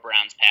piss-poor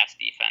Browns pass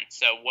defense.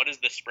 So what is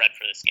the spread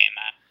for this game,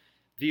 Matt?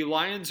 The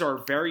Lions are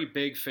very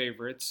big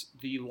favorites.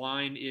 The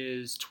line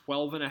is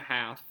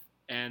 12.5,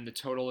 and the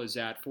total is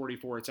at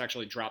 44. It's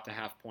actually dropped a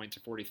half point to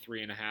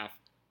 43.5.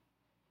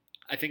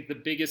 I think the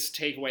biggest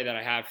takeaway that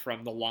I have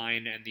from the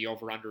line and the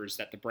over-under is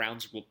that the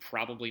Browns will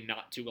probably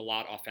not do a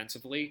lot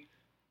offensively.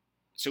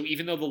 So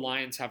even though the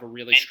Lions have a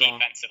really and strong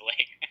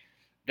defensively.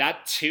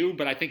 that too,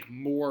 but I think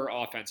more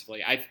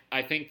offensively.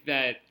 I think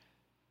that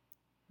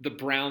the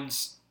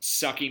Browns'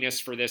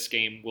 suckiness for this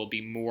game will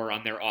be more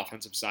on their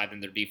offensive side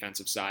than their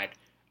defensive side,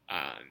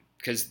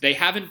 because they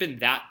haven't been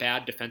that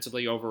bad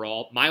defensively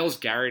overall. Myles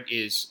Garrett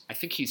I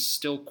think he's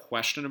still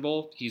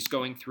questionable. He's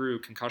going through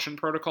concussion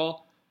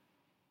protocol.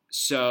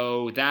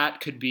 So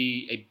that could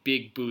be a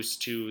big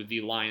boost to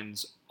the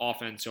Lions'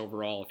 offense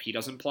overall if he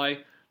doesn't play.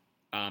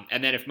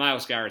 And then if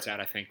Myles Garrett's out,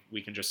 I think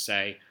we can just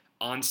say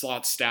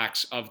onslaught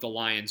stacks of the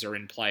Lions are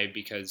in play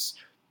because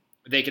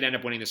they could end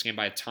up winning this game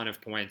by a ton of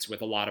points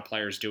with a lot of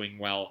players doing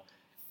well.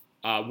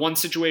 One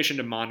situation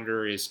to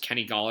monitor is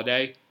Kenny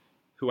Golladay,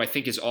 who I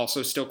think is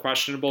also still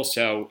questionable.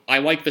 So I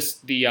like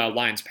the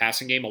Lions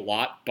passing game a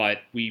lot,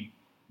 but we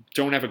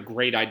don't have a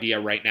great idea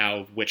right now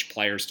of which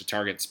players to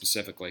target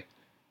specifically.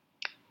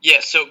 Yeah,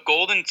 so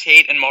Golden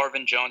Tate and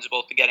Marvin Jones have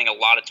both been getting a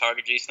lot of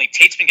targets recently.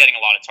 Tate's been getting a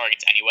lot of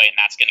targets anyway, and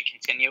that's going to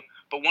continue.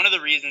 But one of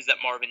the reasons that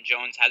Marvin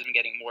Jones has been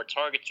getting more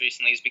targets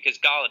recently is because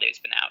Galladay's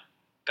been out.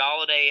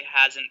 Golladay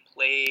hasn't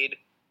played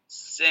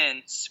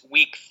since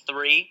week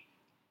 3,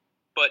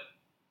 but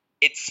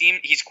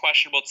he's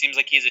questionable. It seems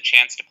like he has a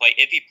chance to play.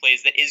 If he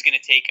plays, that is going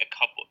to take a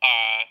couple,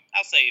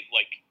 I'll say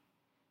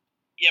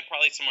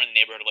probably somewhere in the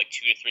neighborhood of 2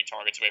 to 3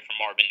 targets away from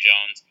Marvin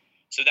Jones.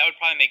 So that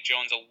would probably make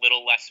Jones a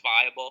little less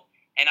viable.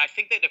 And I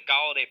think that if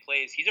Golladay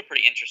plays, he's a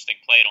pretty interesting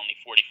play at only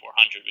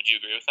 4,400. Would you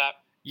agree with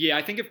that? Yeah,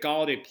 I think if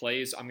Golladay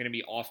plays, I'm going to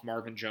be off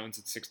Marvin Jones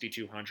at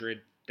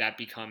 6,200. That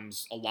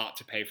becomes a lot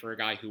to pay for a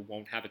guy who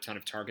won't have a ton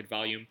of target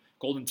volume.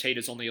 Golden Tate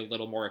is only a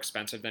little more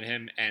expensive than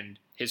him, and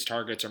his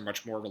targets are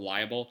much more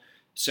reliable.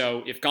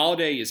 So if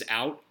Golladay is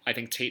out, I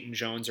think Tate and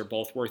Jones are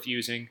both worth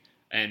using,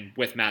 and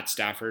with Matt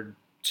Stafford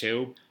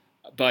too.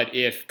 But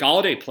if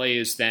Golladay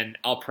plays, then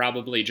I'll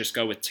probably just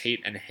go with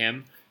Tate and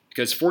him,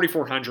 because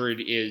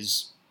 4,400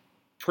 is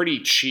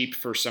pretty cheap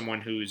for someone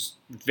who's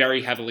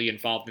very heavily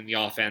involved in the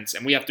offense,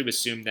 and we have to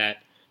assume that,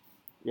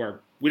 or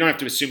we don't have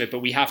to assume it, but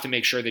we have to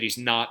make sure that he's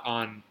not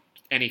on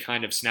any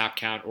kind of snap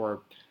count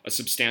or a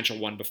substantial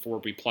one before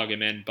we plug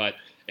him in. But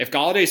if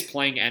Galladay's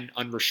playing and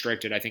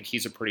unrestricted, I think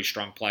he's a pretty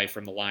strong play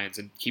from the Lions,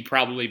 and he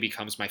probably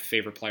becomes my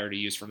favorite player to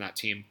use from that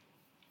team.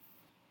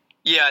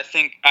 Yeah,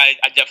 I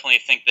definitely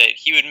think that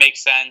he would make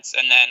sense,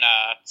 and then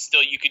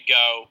still you could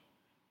go.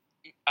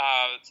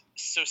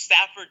 So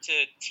Stafford to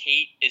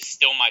Tate is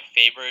still my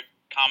favorite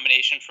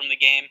combination from the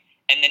game.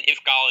 And then if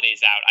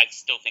Galladay's out, I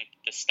still think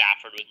the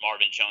Stafford with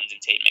Marvin Jones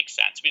and Tate makes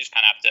sense. We just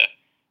kind of have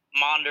to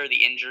monitor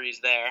the injuries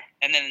there.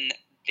 And then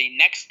the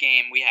next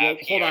game we have.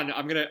 Well, hold on,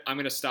 I'm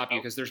gonna stop you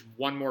because there's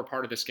one more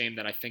part of this game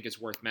that I think is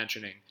worth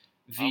mentioning.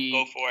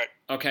 Go for it.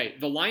 Okay,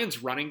 the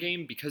Lions' running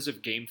game, because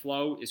of game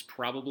flow, is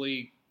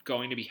probably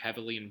going to be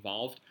heavily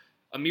involved.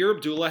 Amir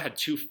Abdullah had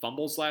 2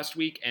 fumbles last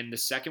week, and the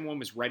second one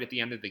was right at the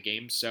end of the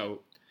game, so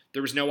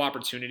there was no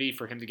opportunity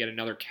for him to get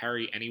another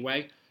carry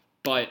anyway.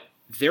 But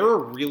there are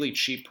really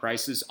cheap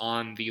prices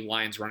on the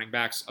Lions running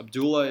backs.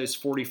 Abdullah is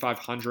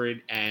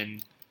 4,500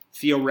 and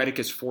Theo Riddick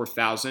is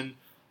 4,000.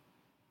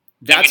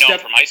 That's we know him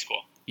from high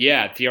school.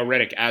 Yeah, Theo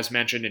Riddick, as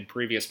mentioned in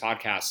previous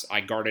podcasts, I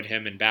guarded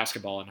him in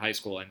basketball in high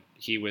school, and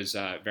he was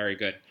very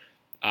good.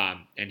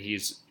 And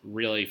he's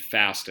really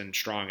fast and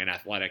strong and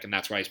athletic, and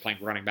that's why he's playing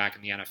running back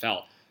in the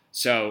NFL.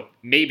 So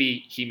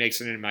maybe he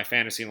makes it into my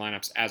fantasy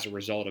lineups as a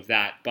result of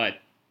that. But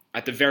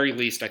at the very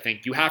least, I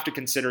think you have to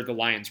consider the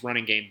Lions'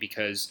 running game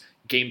because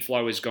game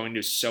flow is going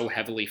to so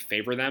heavily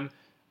favor them.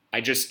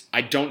 I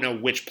don't know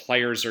which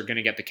players are going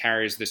to get the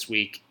carries this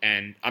week,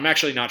 and I'm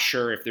actually not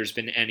sure if there's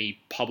been any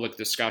public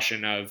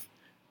discussion of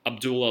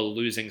Abdullah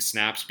losing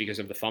snaps because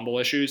of the fumble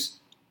issues.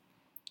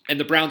 And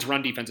the Browns'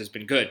 run defense has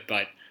been good,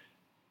 but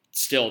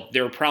still,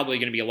 there are probably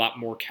going to be a lot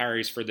more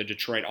carries for the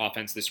Detroit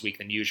offense this week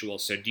than usual.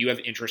 So do you have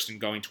interest in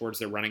going towards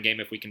their running game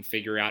if we can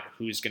figure out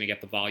who's going to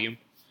get the volume?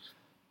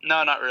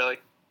 No, not really.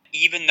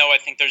 Even though I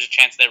think there's a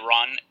chance they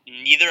run,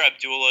 neither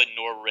Abdullah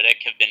nor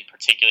Riddick have been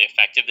particularly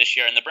effective this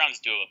year, and the Browns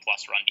do have a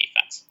plus run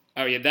defense.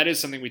 Oh, yeah, that is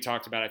something we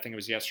talked about. I think it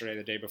was yesterday or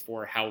the day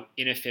before, how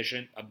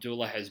inefficient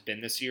Abdullah has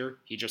been this year.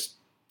 He just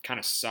kind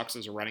of sucks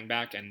as a running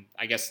back, and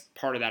I guess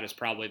part of that is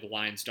probably the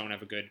Lions don't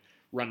have a good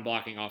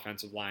run-blocking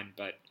offensive line,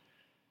 but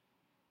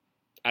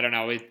I don't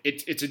know.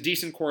 It's a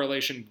decent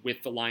correlation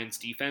with the Lions'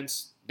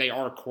 defense. They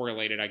are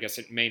correlated. I guess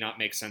it may not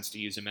make sense to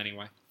use them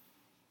anyway.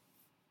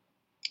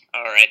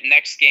 All right,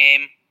 next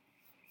game.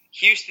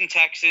 Houston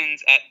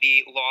Texans at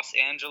the Los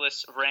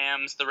Angeles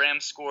Rams. The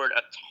Rams scored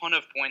a ton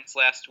of points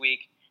last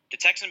week. The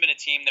Texans have been a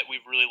team that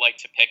we've really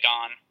liked to pick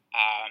on.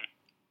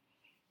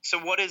 So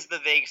what is the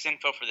Vegas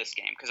info for this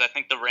game? Because I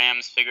think the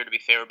Rams figure to be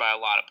favored by a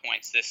lot of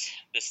points.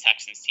 This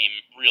Texans team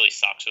really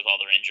sucks with all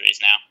their injuries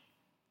now.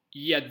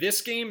 Yeah,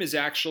 this game is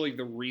actually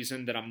the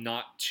reason that I'm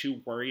not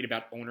too worried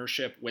about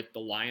ownership with the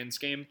Lions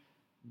game,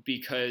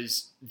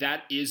 because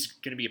that is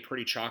going to be a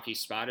pretty chalky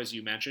spot, as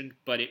you mentioned,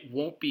 but it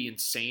won't be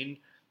insane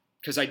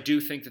because I do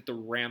think that the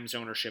Rams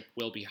ownership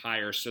will be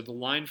higher. So the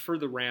line for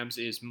the Rams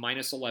is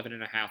minus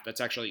 11.5.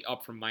 That's actually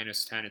up from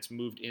minus 10. It's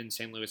moved in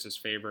St. Louis's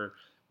favor.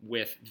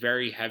 with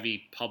very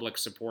heavy public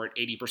support.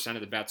 80%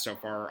 of the bets so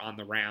far are on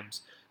the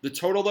Rams. The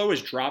total, though,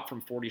 has dropped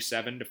from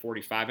 47 to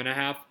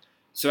 45.5.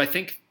 So I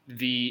think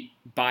the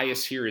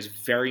bias here is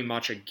very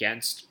much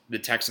against the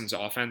Texans'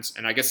 offense.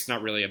 And I guess it's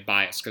not really a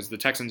bias because the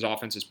Texans'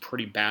 offense is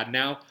pretty bad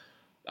now.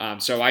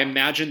 So I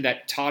imagine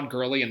that Todd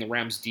Gurley and the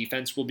Rams'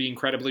 defense will be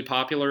incredibly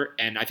popular.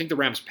 And I think the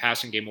Rams'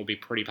 passing game will be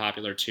pretty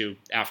popular, too,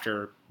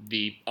 after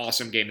the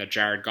awesome game that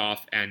Jared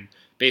Goff and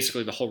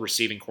basically the whole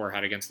receiving corps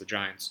had against the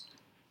Giants.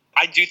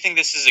 I do think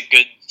this is a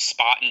good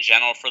spot in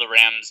general for the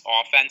Rams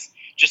offense.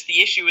 Just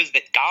the issue is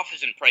that Goff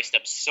has been priced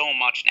up so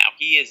much now.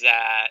 He is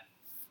at,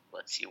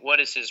 let's see, what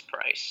is his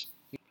price?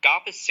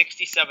 Goff is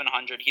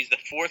 $6,700. He's the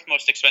fourth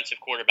most expensive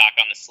quarterback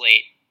on the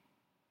slate.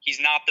 He's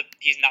not the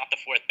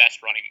fourth best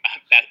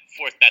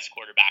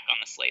quarterback on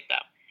the slate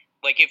though.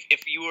 Like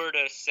if you were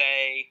to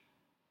say,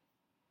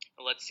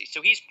 let's see,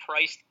 so he's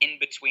priced in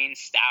between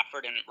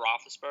Stafford and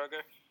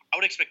Roethlisberger. I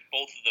would expect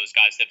both of those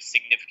guys to have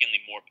significantly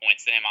more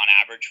points than him on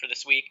average for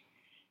this week.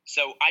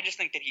 So I just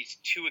think that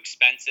he's too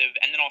expensive,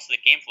 and then also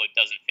the game flow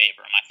doesn't favor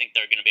him. I think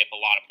they're going to be up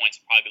a lot of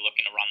points and probably be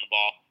looking to run the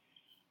ball.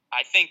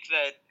 I think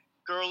that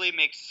Gurley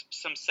makes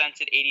some sense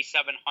at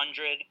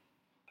 8,700.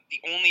 The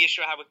only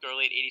issue I have with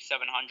Gurley at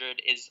 8,700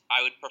 is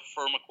I would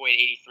prefer McCoy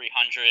at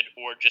 8,300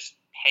 or just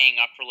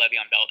paying up for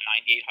Le'Veon Bell at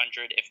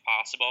 9,800 if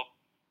possible.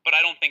 But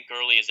I don't think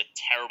Gurley is a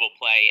terrible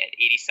play at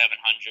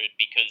 8,700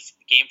 because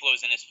the game flow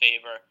is in his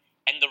favor.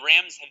 And the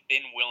Rams have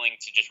been willing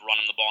to just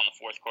run him the ball in the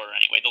fourth quarter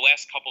anyway. The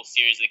last couple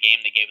series of the game,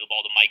 they gave the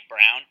ball to Mike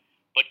Brown.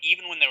 But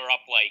even when they were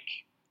up like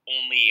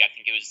only, I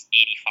think it was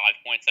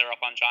 85 points they were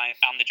up on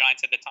the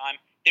Giants at the time,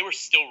 they were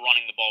still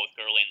running the ball with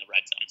Gurley in the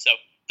red zone. So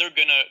they're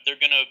gonna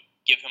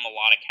give him a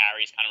lot of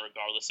carries kind of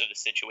regardless of the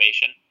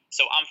situation.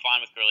 So I'm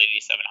fine with Gurley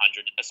at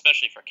 8,700,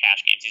 especially for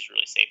cash games. He's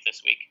really safe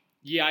this week.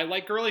 Yeah, I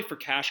like Gurley for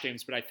cash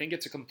games, but I think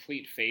it's a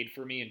complete fade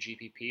for me in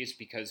GPPs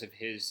because of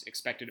his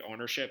expected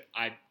ownership.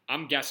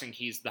 I'm guessing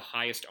he's the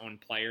highest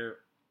owned player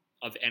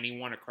of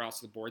anyone across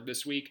the board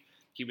this week.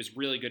 He was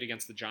really good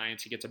against the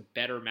Giants. He gets a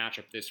better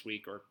matchup this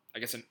week, or I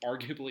guess an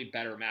arguably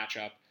better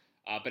matchup.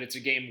 But it's a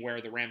game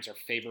where the Rams are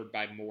favored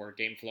by more.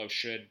 Game flow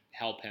should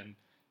help him.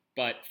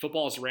 But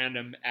football is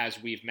random,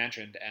 as we've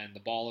mentioned, and the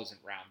ball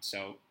isn't round.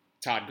 So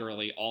Todd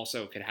Gurley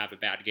also could have a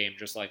bad game,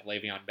 just like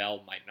Le'Veon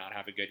Bell might not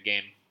have a good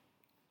game.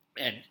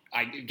 And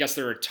I guess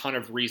there are a ton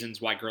of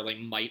reasons why Gurley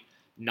might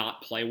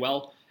not play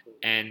well.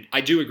 And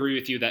I do agree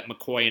with you that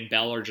McCoy and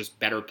Bell are just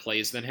better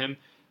plays than him.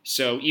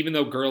 So even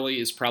though Gurley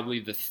is probably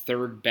the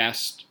third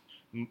best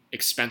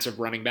expensive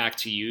running back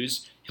to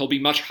use, he'll be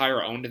much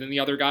higher owned than the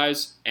other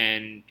guys.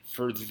 And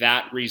for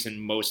that reason,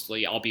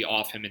 mostly, I'll be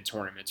off him in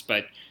tournaments.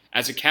 But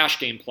as a cash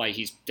game play,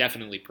 he's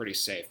definitely pretty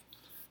safe.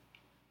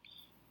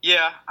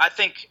 Yeah, I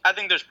think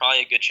there's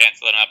probably a good chance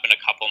to let him up in a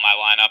couple of my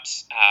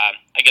lineups.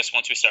 I guess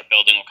once we start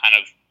building, we'll kind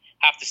of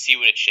have to see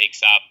what it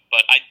shakes up.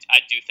 But I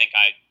do think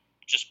I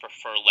just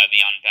prefer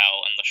Le'Veon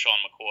Bell and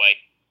LaShawn McCoy.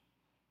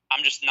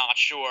 I'm just not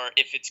sure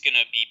if it's going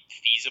to be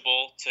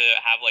feasible to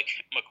have like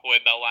McCoy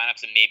Bell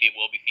lineups, and maybe it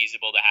will be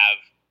feasible to have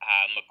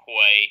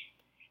McCoy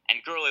and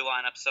Gurley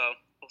lineups. So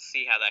we'll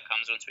see how that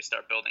comes once we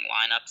start building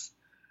lineups.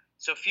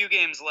 So 2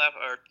 games left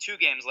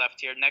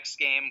here. Next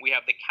game, we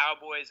have the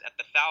Cowboys at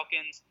the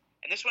Falcons.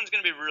 And this one's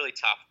going to be really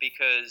tough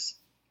because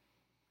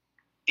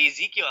the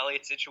Ezekiel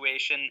Elliott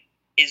situation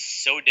is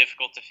so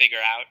difficult to figure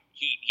out.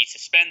 He's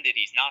suspended.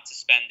 He's not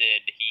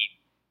suspended. He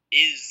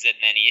is, and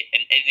then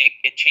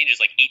it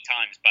changes like 8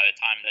 times by the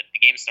time that the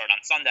games start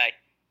on Sunday.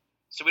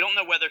 So we don't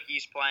know whether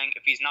he's playing.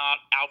 If he's not,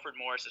 Alfred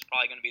Morris is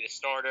probably going to be the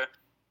starter.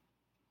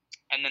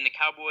 And then the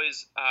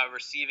Cowboys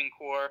receiving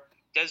corps,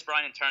 Dez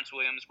Bryant and Terrence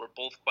Williams were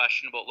both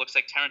questionable. It looks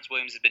like Terrence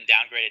Williams has been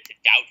downgraded to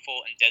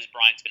doubtful, and Dez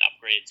Bryant's been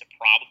upgraded to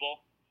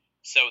probable.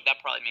 So that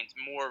probably means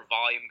more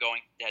volume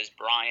going to Dez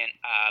Bryant.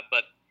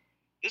 But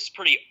this is a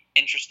pretty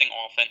interesting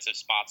offensive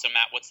spot. So,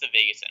 Matt, what's the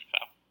Vegas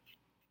info?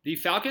 The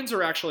Falcons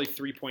are actually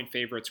 3-point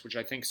favorites, which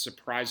I think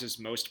surprises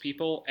most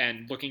people.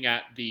 And looking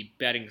at the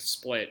betting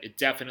split, it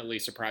definitely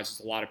surprises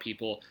a lot of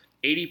people.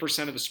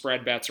 80% of the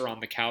spread bets are on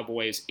the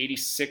Cowboys.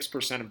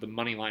 86% of the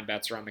money line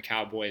bets are on the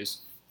Cowboys.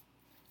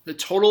 The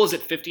total is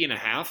at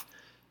 50.5.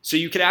 So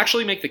you could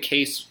actually make the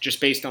case, just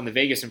based on the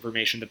Vegas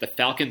information, that the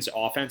Falcons'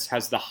 offense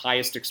has the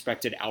highest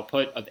expected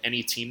output of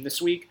any team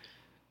this week.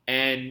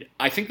 And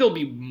I think they'll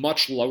be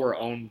much lower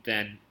owned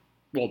than,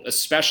 well,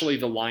 especially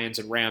the Lions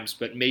and Rams,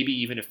 but maybe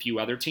even a few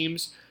other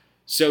teams.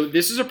 So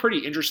this is a pretty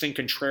interesting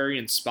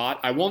contrarian spot.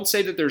 I won't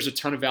say that there's a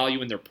ton of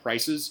value in their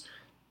prices,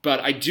 but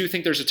I do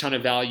think there's a ton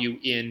of value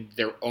in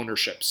their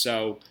ownership.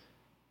 So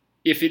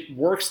if it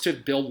works to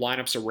build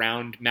lineups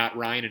around Matt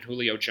Ryan and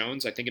Julio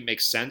Jones, I think it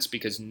makes sense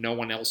because no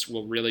one else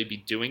will really be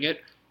doing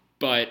it.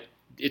 But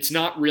it's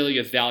not really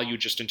a value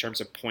just in terms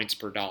of points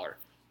per dollar.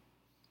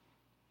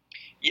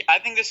 Yeah, I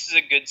think this is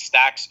a good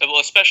stack. Well,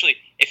 especially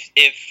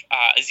if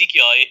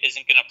Ezekiel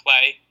isn't going to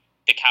play,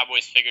 the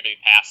Cowboys figure to be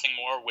passing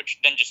more, which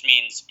then just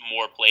means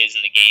more plays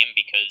in the game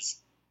because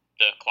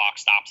the clock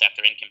stops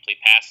after incomplete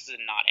passes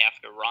and not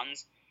after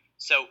runs.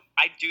 So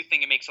I do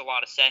think it makes a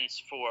lot of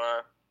sense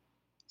for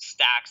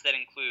stacks that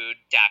include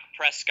Dak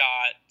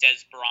Prescott,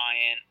 Dez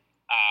Bryant,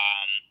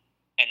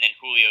 and then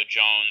Julio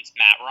Jones,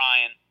 Matt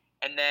Ryan.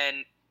 And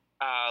then,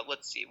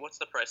 let's see,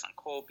 what's the price on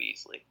Cole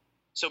Beasley?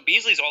 So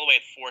Beasley's all the way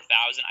at 4,000.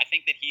 I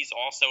think that he's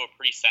also a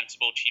pretty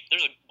sensible, cheap.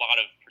 There's a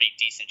lot of pretty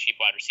decent cheap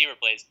wide receiver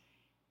plays.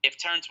 If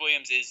Terrence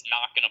Williams is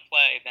not going to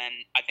play, then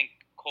I think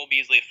Cole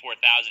Beasley at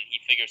 4,000, he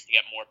figures to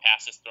get more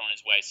passes thrown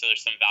his way. So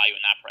there's some value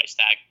in that price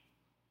tag.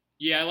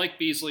 Yeah, I like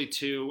Beasley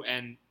too,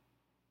 and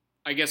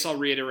I guess I'll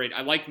reiterate,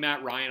 I like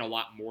Matt Ryan a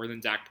lot more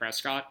than Dak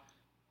Prescott.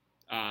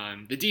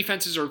 The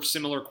defenses are of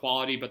similar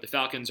quality, but the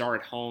Falcons are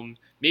at home.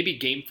 Maybe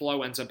game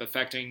flow ends up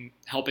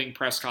helping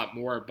Prescott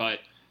more, but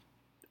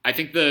I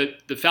think the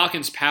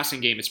Falcons' passing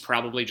game is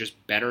probably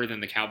just better than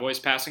the Cowboys'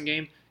 passing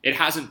game. It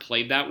hasn't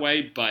played that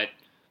way, but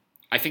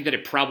I think that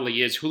it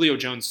probably is. Julio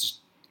Jones is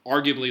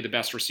arguably the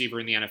best receiver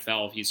in the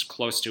NFL. He's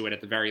close to it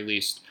at the very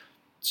least.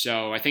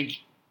 So I think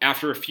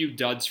after a few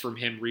duds from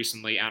him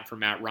recently and from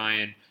Matt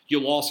Ryan,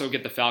 you'll also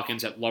get the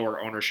Falcons at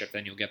lower ownership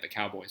than you'll get the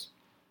Cowboys.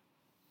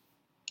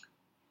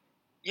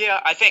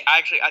 Yeah, I think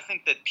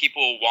that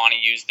people want to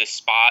use this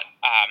spot.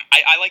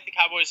 I like the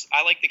Cowboys.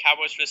 I like the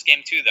Cowboys for this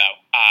game too,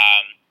 though.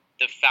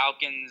 The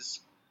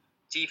Falcons'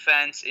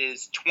 defense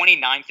is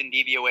 29th in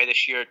DVOA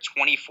this year,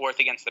 24th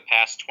against the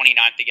pass,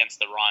 29th against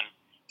the run.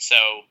 So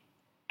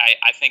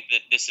I think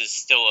that this is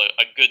still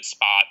a good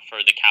spot for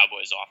the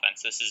Cowboys'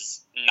 offense. This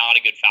is not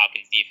a good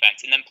Falcons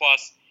defense, and then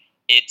plus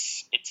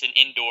it's an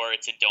indoor,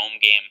 it's a dome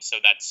game, so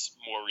that's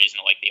more reason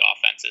to like the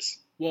offenses.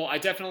 Well, I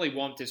definitely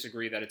won't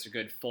disagree that it's a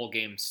good full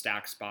game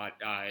stack spot.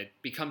 It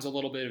becomes a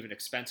little bit of an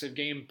expensive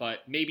game, but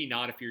maybe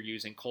not if you're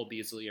using Cole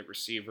Beasley at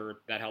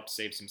receiver. That helps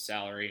save some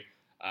salary.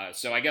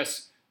 So I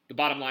guess the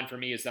bottom line for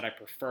me is that I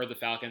prefer the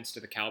Falcons to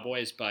the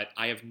Cowboys, but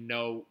I have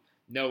no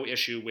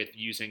issue with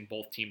using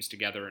both teams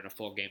together in a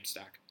full game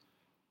stack.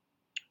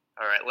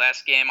 All right,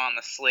 last game on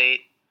the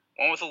slate.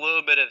 One with a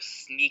little bit of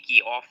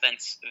sneaky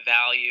offense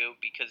value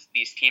because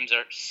these teams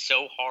are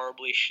so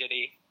horribly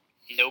shitty.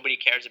 Nobody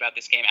cares about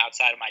this game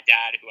outside of my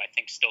dad, who I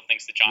think still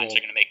thinks the Giants are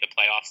going to make the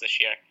playoffs this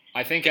year.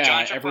 I think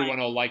everyone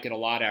will like it a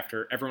lot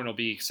everyone will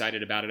be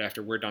excited about it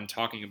after we're done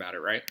talking about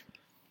it, right?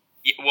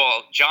 Yeah,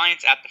 well,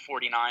 Giants at the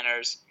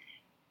 49ers.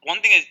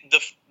 One thing is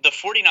the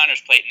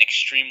 49ers play at an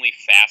extremely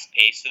fast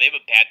pace, so they have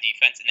a bad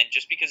defense, and then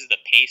just because of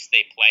the pace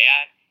they play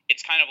at,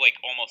 it's kind of like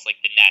almost like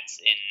the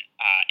Nets in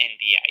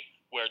NBA,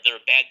 where they're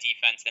a bad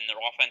defense and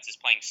their offense is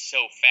playing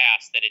so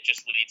fast that it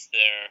just leads to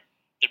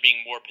there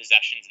being more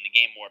possessions in the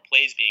game, more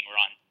plays being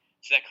run.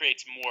 So that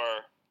creates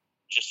more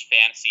just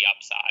fantasy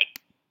upside.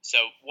 So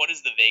what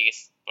is the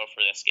Vegas vote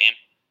for this game?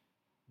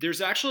 There's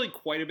actually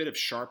quite a bit of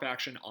sharp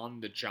action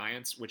on the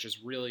Giants, which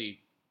is really,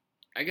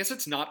 I guess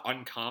it's not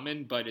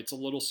uncommon, but it's a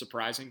little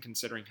surprising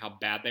considering how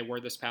bad they were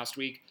this past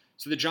week.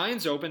 So the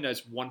Giants opened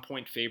as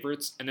 1-point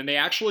favorites, and then they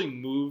actually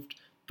moved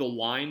the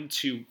line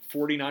to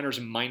 49ers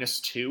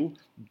 -2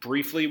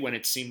 briefly when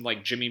it seemed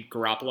like Jimmy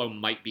Garoppolo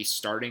might be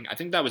starting. I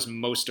think that was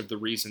most of the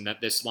reason that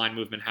this line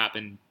movement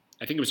happened.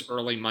 I think it was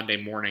early Monday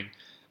morning.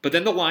 But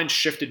then the line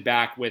shifted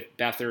back with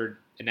Beathard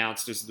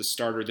announced as the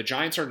starter. The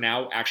Giants are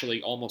now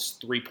actually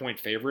almost 3-point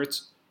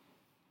favorites.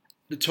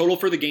 The total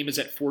for the game is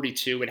at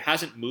 42. It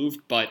hasn't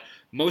moved, but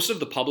most of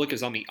the public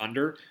is on the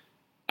under.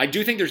 I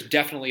do think there's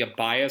definitely a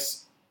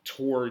bias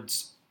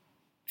towards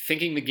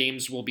thinking the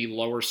games will be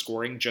lower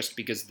scoring just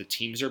because the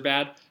teams are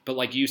bad. But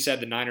like you said,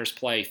 the Niners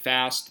play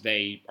fast.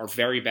 They are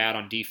very bad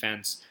on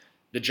defense.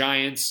 The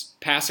Giants'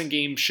 passing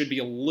game should be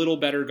a little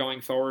better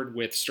going forward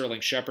with Sterling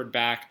Shepard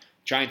back.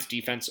 Giants'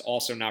 defense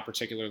also not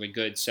particularly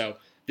good. So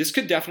this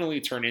could definitely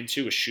turn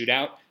into a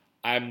shootout.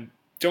 I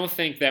don't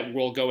think that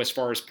we'll go as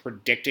far as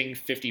predicting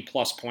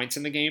 50-plus points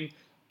in the game,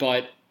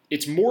 but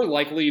it's more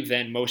likely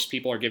than most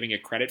people are giving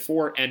it credit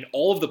for, and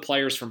all of the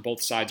players from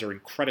both sides are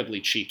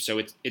incredibly cheap. So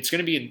it's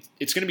going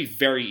to be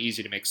very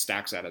easy to make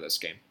stacks out of this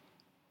game.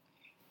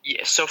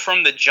 Yeah. So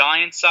from the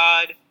Giants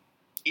side,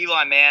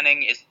 Eli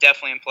Manning is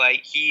definitely in play.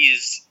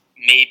 He's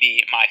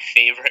maybe my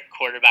favorite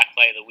quarterback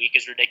play of the week,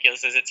 as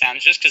ridiculous as it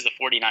sounds, just because the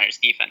 49ers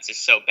defense is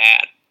so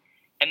bad.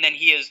 And then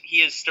he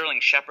is Sterling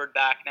Shepard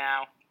back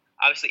now.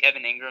 Obviously,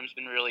 Evan Ingram's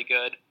been really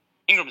good.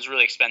 Ingram's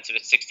really expensive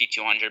at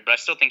 $6,200, but I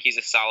still think he's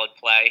a solid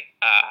play.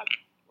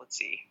 Let's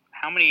see.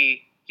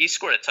 He's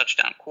scored a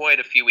touchdown quite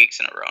a few weeks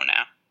in a row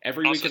now.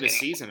 Every week of the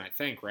season, I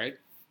think, right?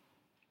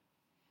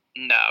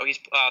 No, he's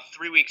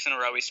 3 weeks in a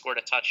row he scored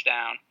a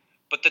touchdown.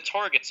 But the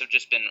targets have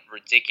just been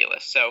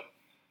ridiculous. So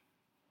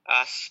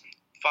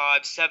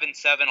 5, 7,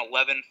 7,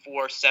 11,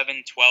 4,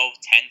 7, 12,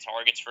 10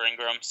 targets for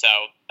Ingram. So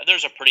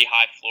there's a pretty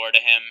high floor to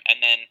him.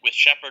 And then with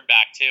Shepard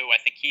back too, I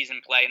think he's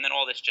in play. And then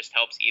all this just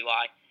helps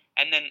Eli.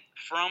 And then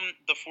from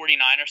the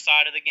 49ers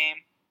side of the game,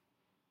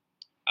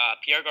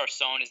 Pierre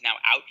Garçon is now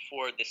out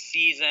for the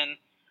season.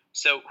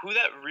 So who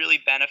that really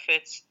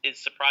benefits is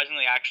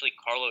surprisingly actually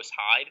Carlos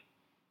Hyde.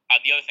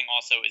 The other thing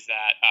also is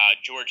that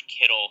George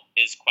Kittle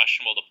is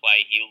questionable to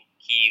play.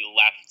 He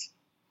left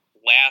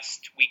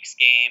last week's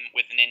game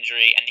with an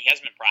injury, and he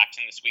hasn't been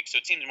practicing this week, so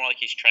it seems more like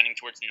he's trending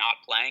towards not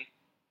playing.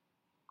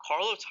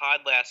 Carlos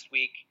Hyde last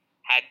week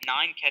had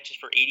 9 catches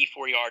for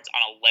 84 yards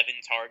on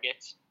 11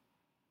 targets.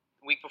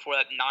 The week before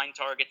that, 9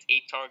 targets,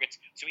 8 targets.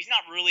 So he's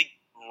not really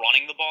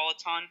running the ball a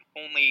ton.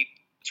 Only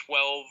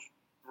 12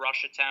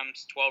 rush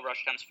attempts,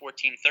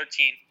 14,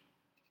 13.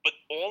 But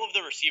all of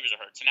the receivers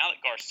are hurt. So now that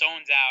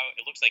Garcon's out,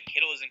 it looks like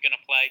Kittle isn't going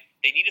to play.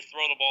 They need to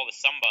throw the ball to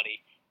somebody.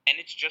 And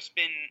it's just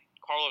been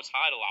Carlos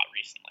Hyde a lot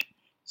recently.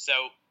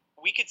 So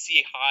we could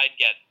see Hyde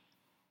get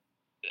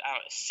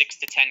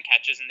 6 to 10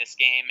 catches in this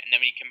game. And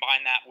then when you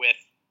combine that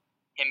with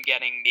him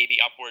getting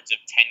maybe upwards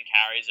of 10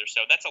 carries or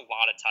so, that's a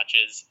lot of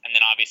touches. And then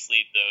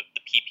obviously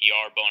the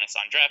PPR bonus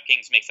on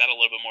DraftKings makes that a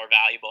little bit more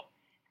valuable.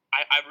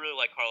 I really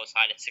like Carlos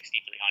Hyde at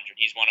 6,300.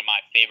 He's one of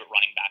my favorite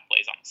running back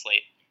plays on the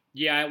slate.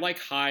 Yeah, I like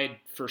Hyde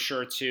for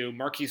sure too.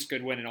 Marquise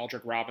Goodwin and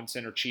Aldrick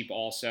Robinson are cheap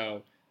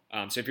also.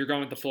 So if you're going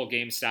with the full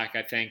game stack,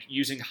 I think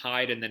using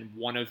Hyde and then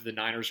one of the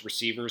Niners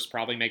receivers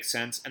probably makes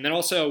sense. And then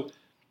also,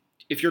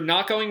 if you're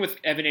not going with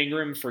Evan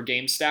Ingram for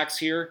game stacks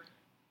here,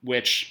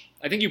 which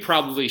I think you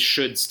probably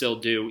should still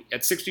do,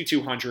 at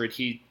 6,200,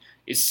 he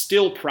is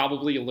still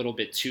probably a little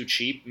bit too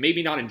cheap.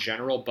 Maybe not in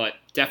general, but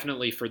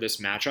definitely for this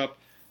matchup.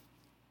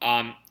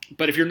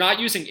 But if you're not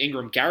using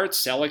Ingram, Garrett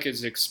Selleck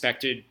is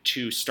expected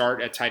to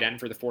start at tight end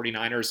for the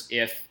 49ers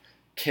if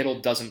Kittle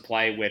doesn't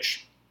play,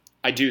 which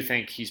I do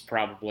think he's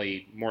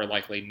probably more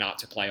likely not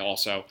to play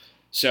also.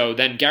 So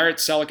then Garrett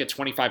Selleck at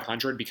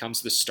 2,500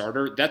 becomes the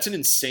starter. That's an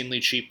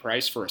insanely cheap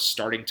price for a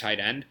starting tight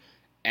end.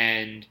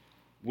 And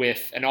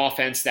with an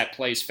offense that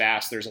plays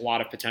fast, there's a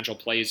lot of potential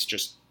plays.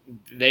 Just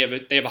they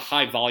have a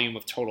high volume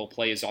of total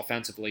plays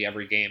offensively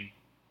every game.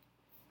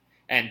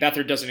 And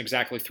Beathard doesn't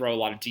exactly throw a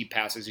lot of deep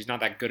passes. He's not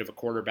that good of a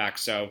quarterback,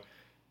 so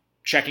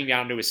checking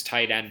down to his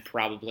tight end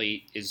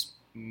probably is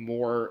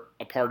more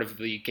a part of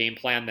the game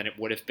plan than it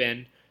would have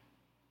been.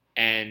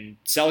 And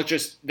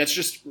Selleck that's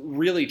just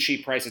really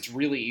cheap price. It's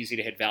really easy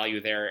to hit value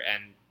there,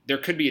 and there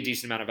could be a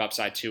decent amount of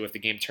upside too if the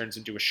game turns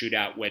into a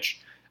shootout, which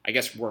I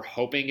guess we're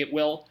hoping it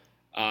will.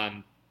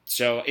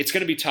 So it's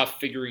going to be tough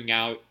figuring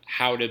out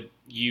how to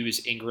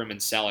use Ingram and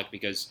Selleck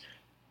because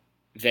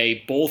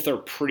they both are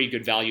pretty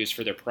good values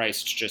for their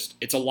price.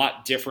 It's a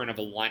lot different of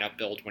a lineup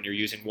build when you're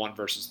using one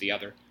versus the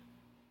other.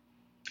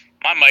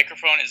 My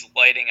microphone is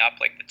lighting up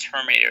like the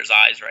Terminator's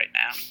eyes right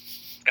now.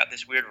 It's got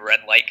this weird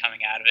red light coming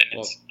out of it, and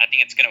I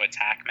think it's going to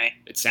attack me.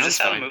 It sounds Is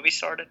this how the movie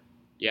started?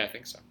 Yeah, I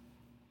think so.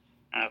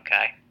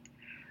 Okay.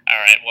 All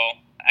right. Well,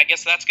 I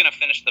guess that's going to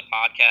finish the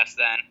podcast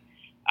then.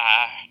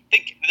 I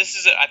think this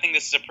is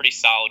a pretty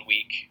solid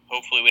week.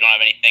 Hopefully, we don't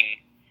have anything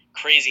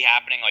crazy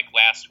happening like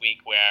last week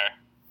where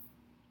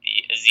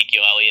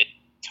Ezekiel Elliott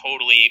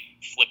totally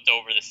flipped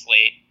over the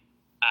slate.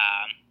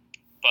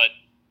 But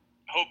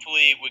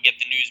hopefully we get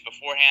the news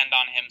beforehand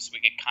on him so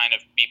we could kind of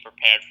be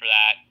prepared for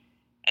that.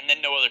 And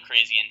then no other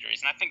crazy injuries.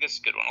 And I think this is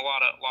a good one. A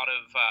lot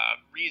of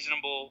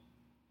reasonable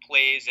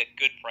plays at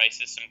good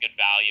prices, some good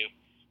value.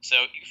 So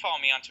you can follow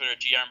me on Twitter,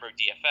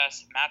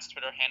 GErenbergDFS. Matt's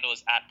Twitter handle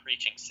is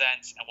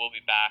 @PreachingSense, and we'll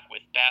be back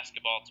with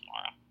basketball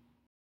tomorrow.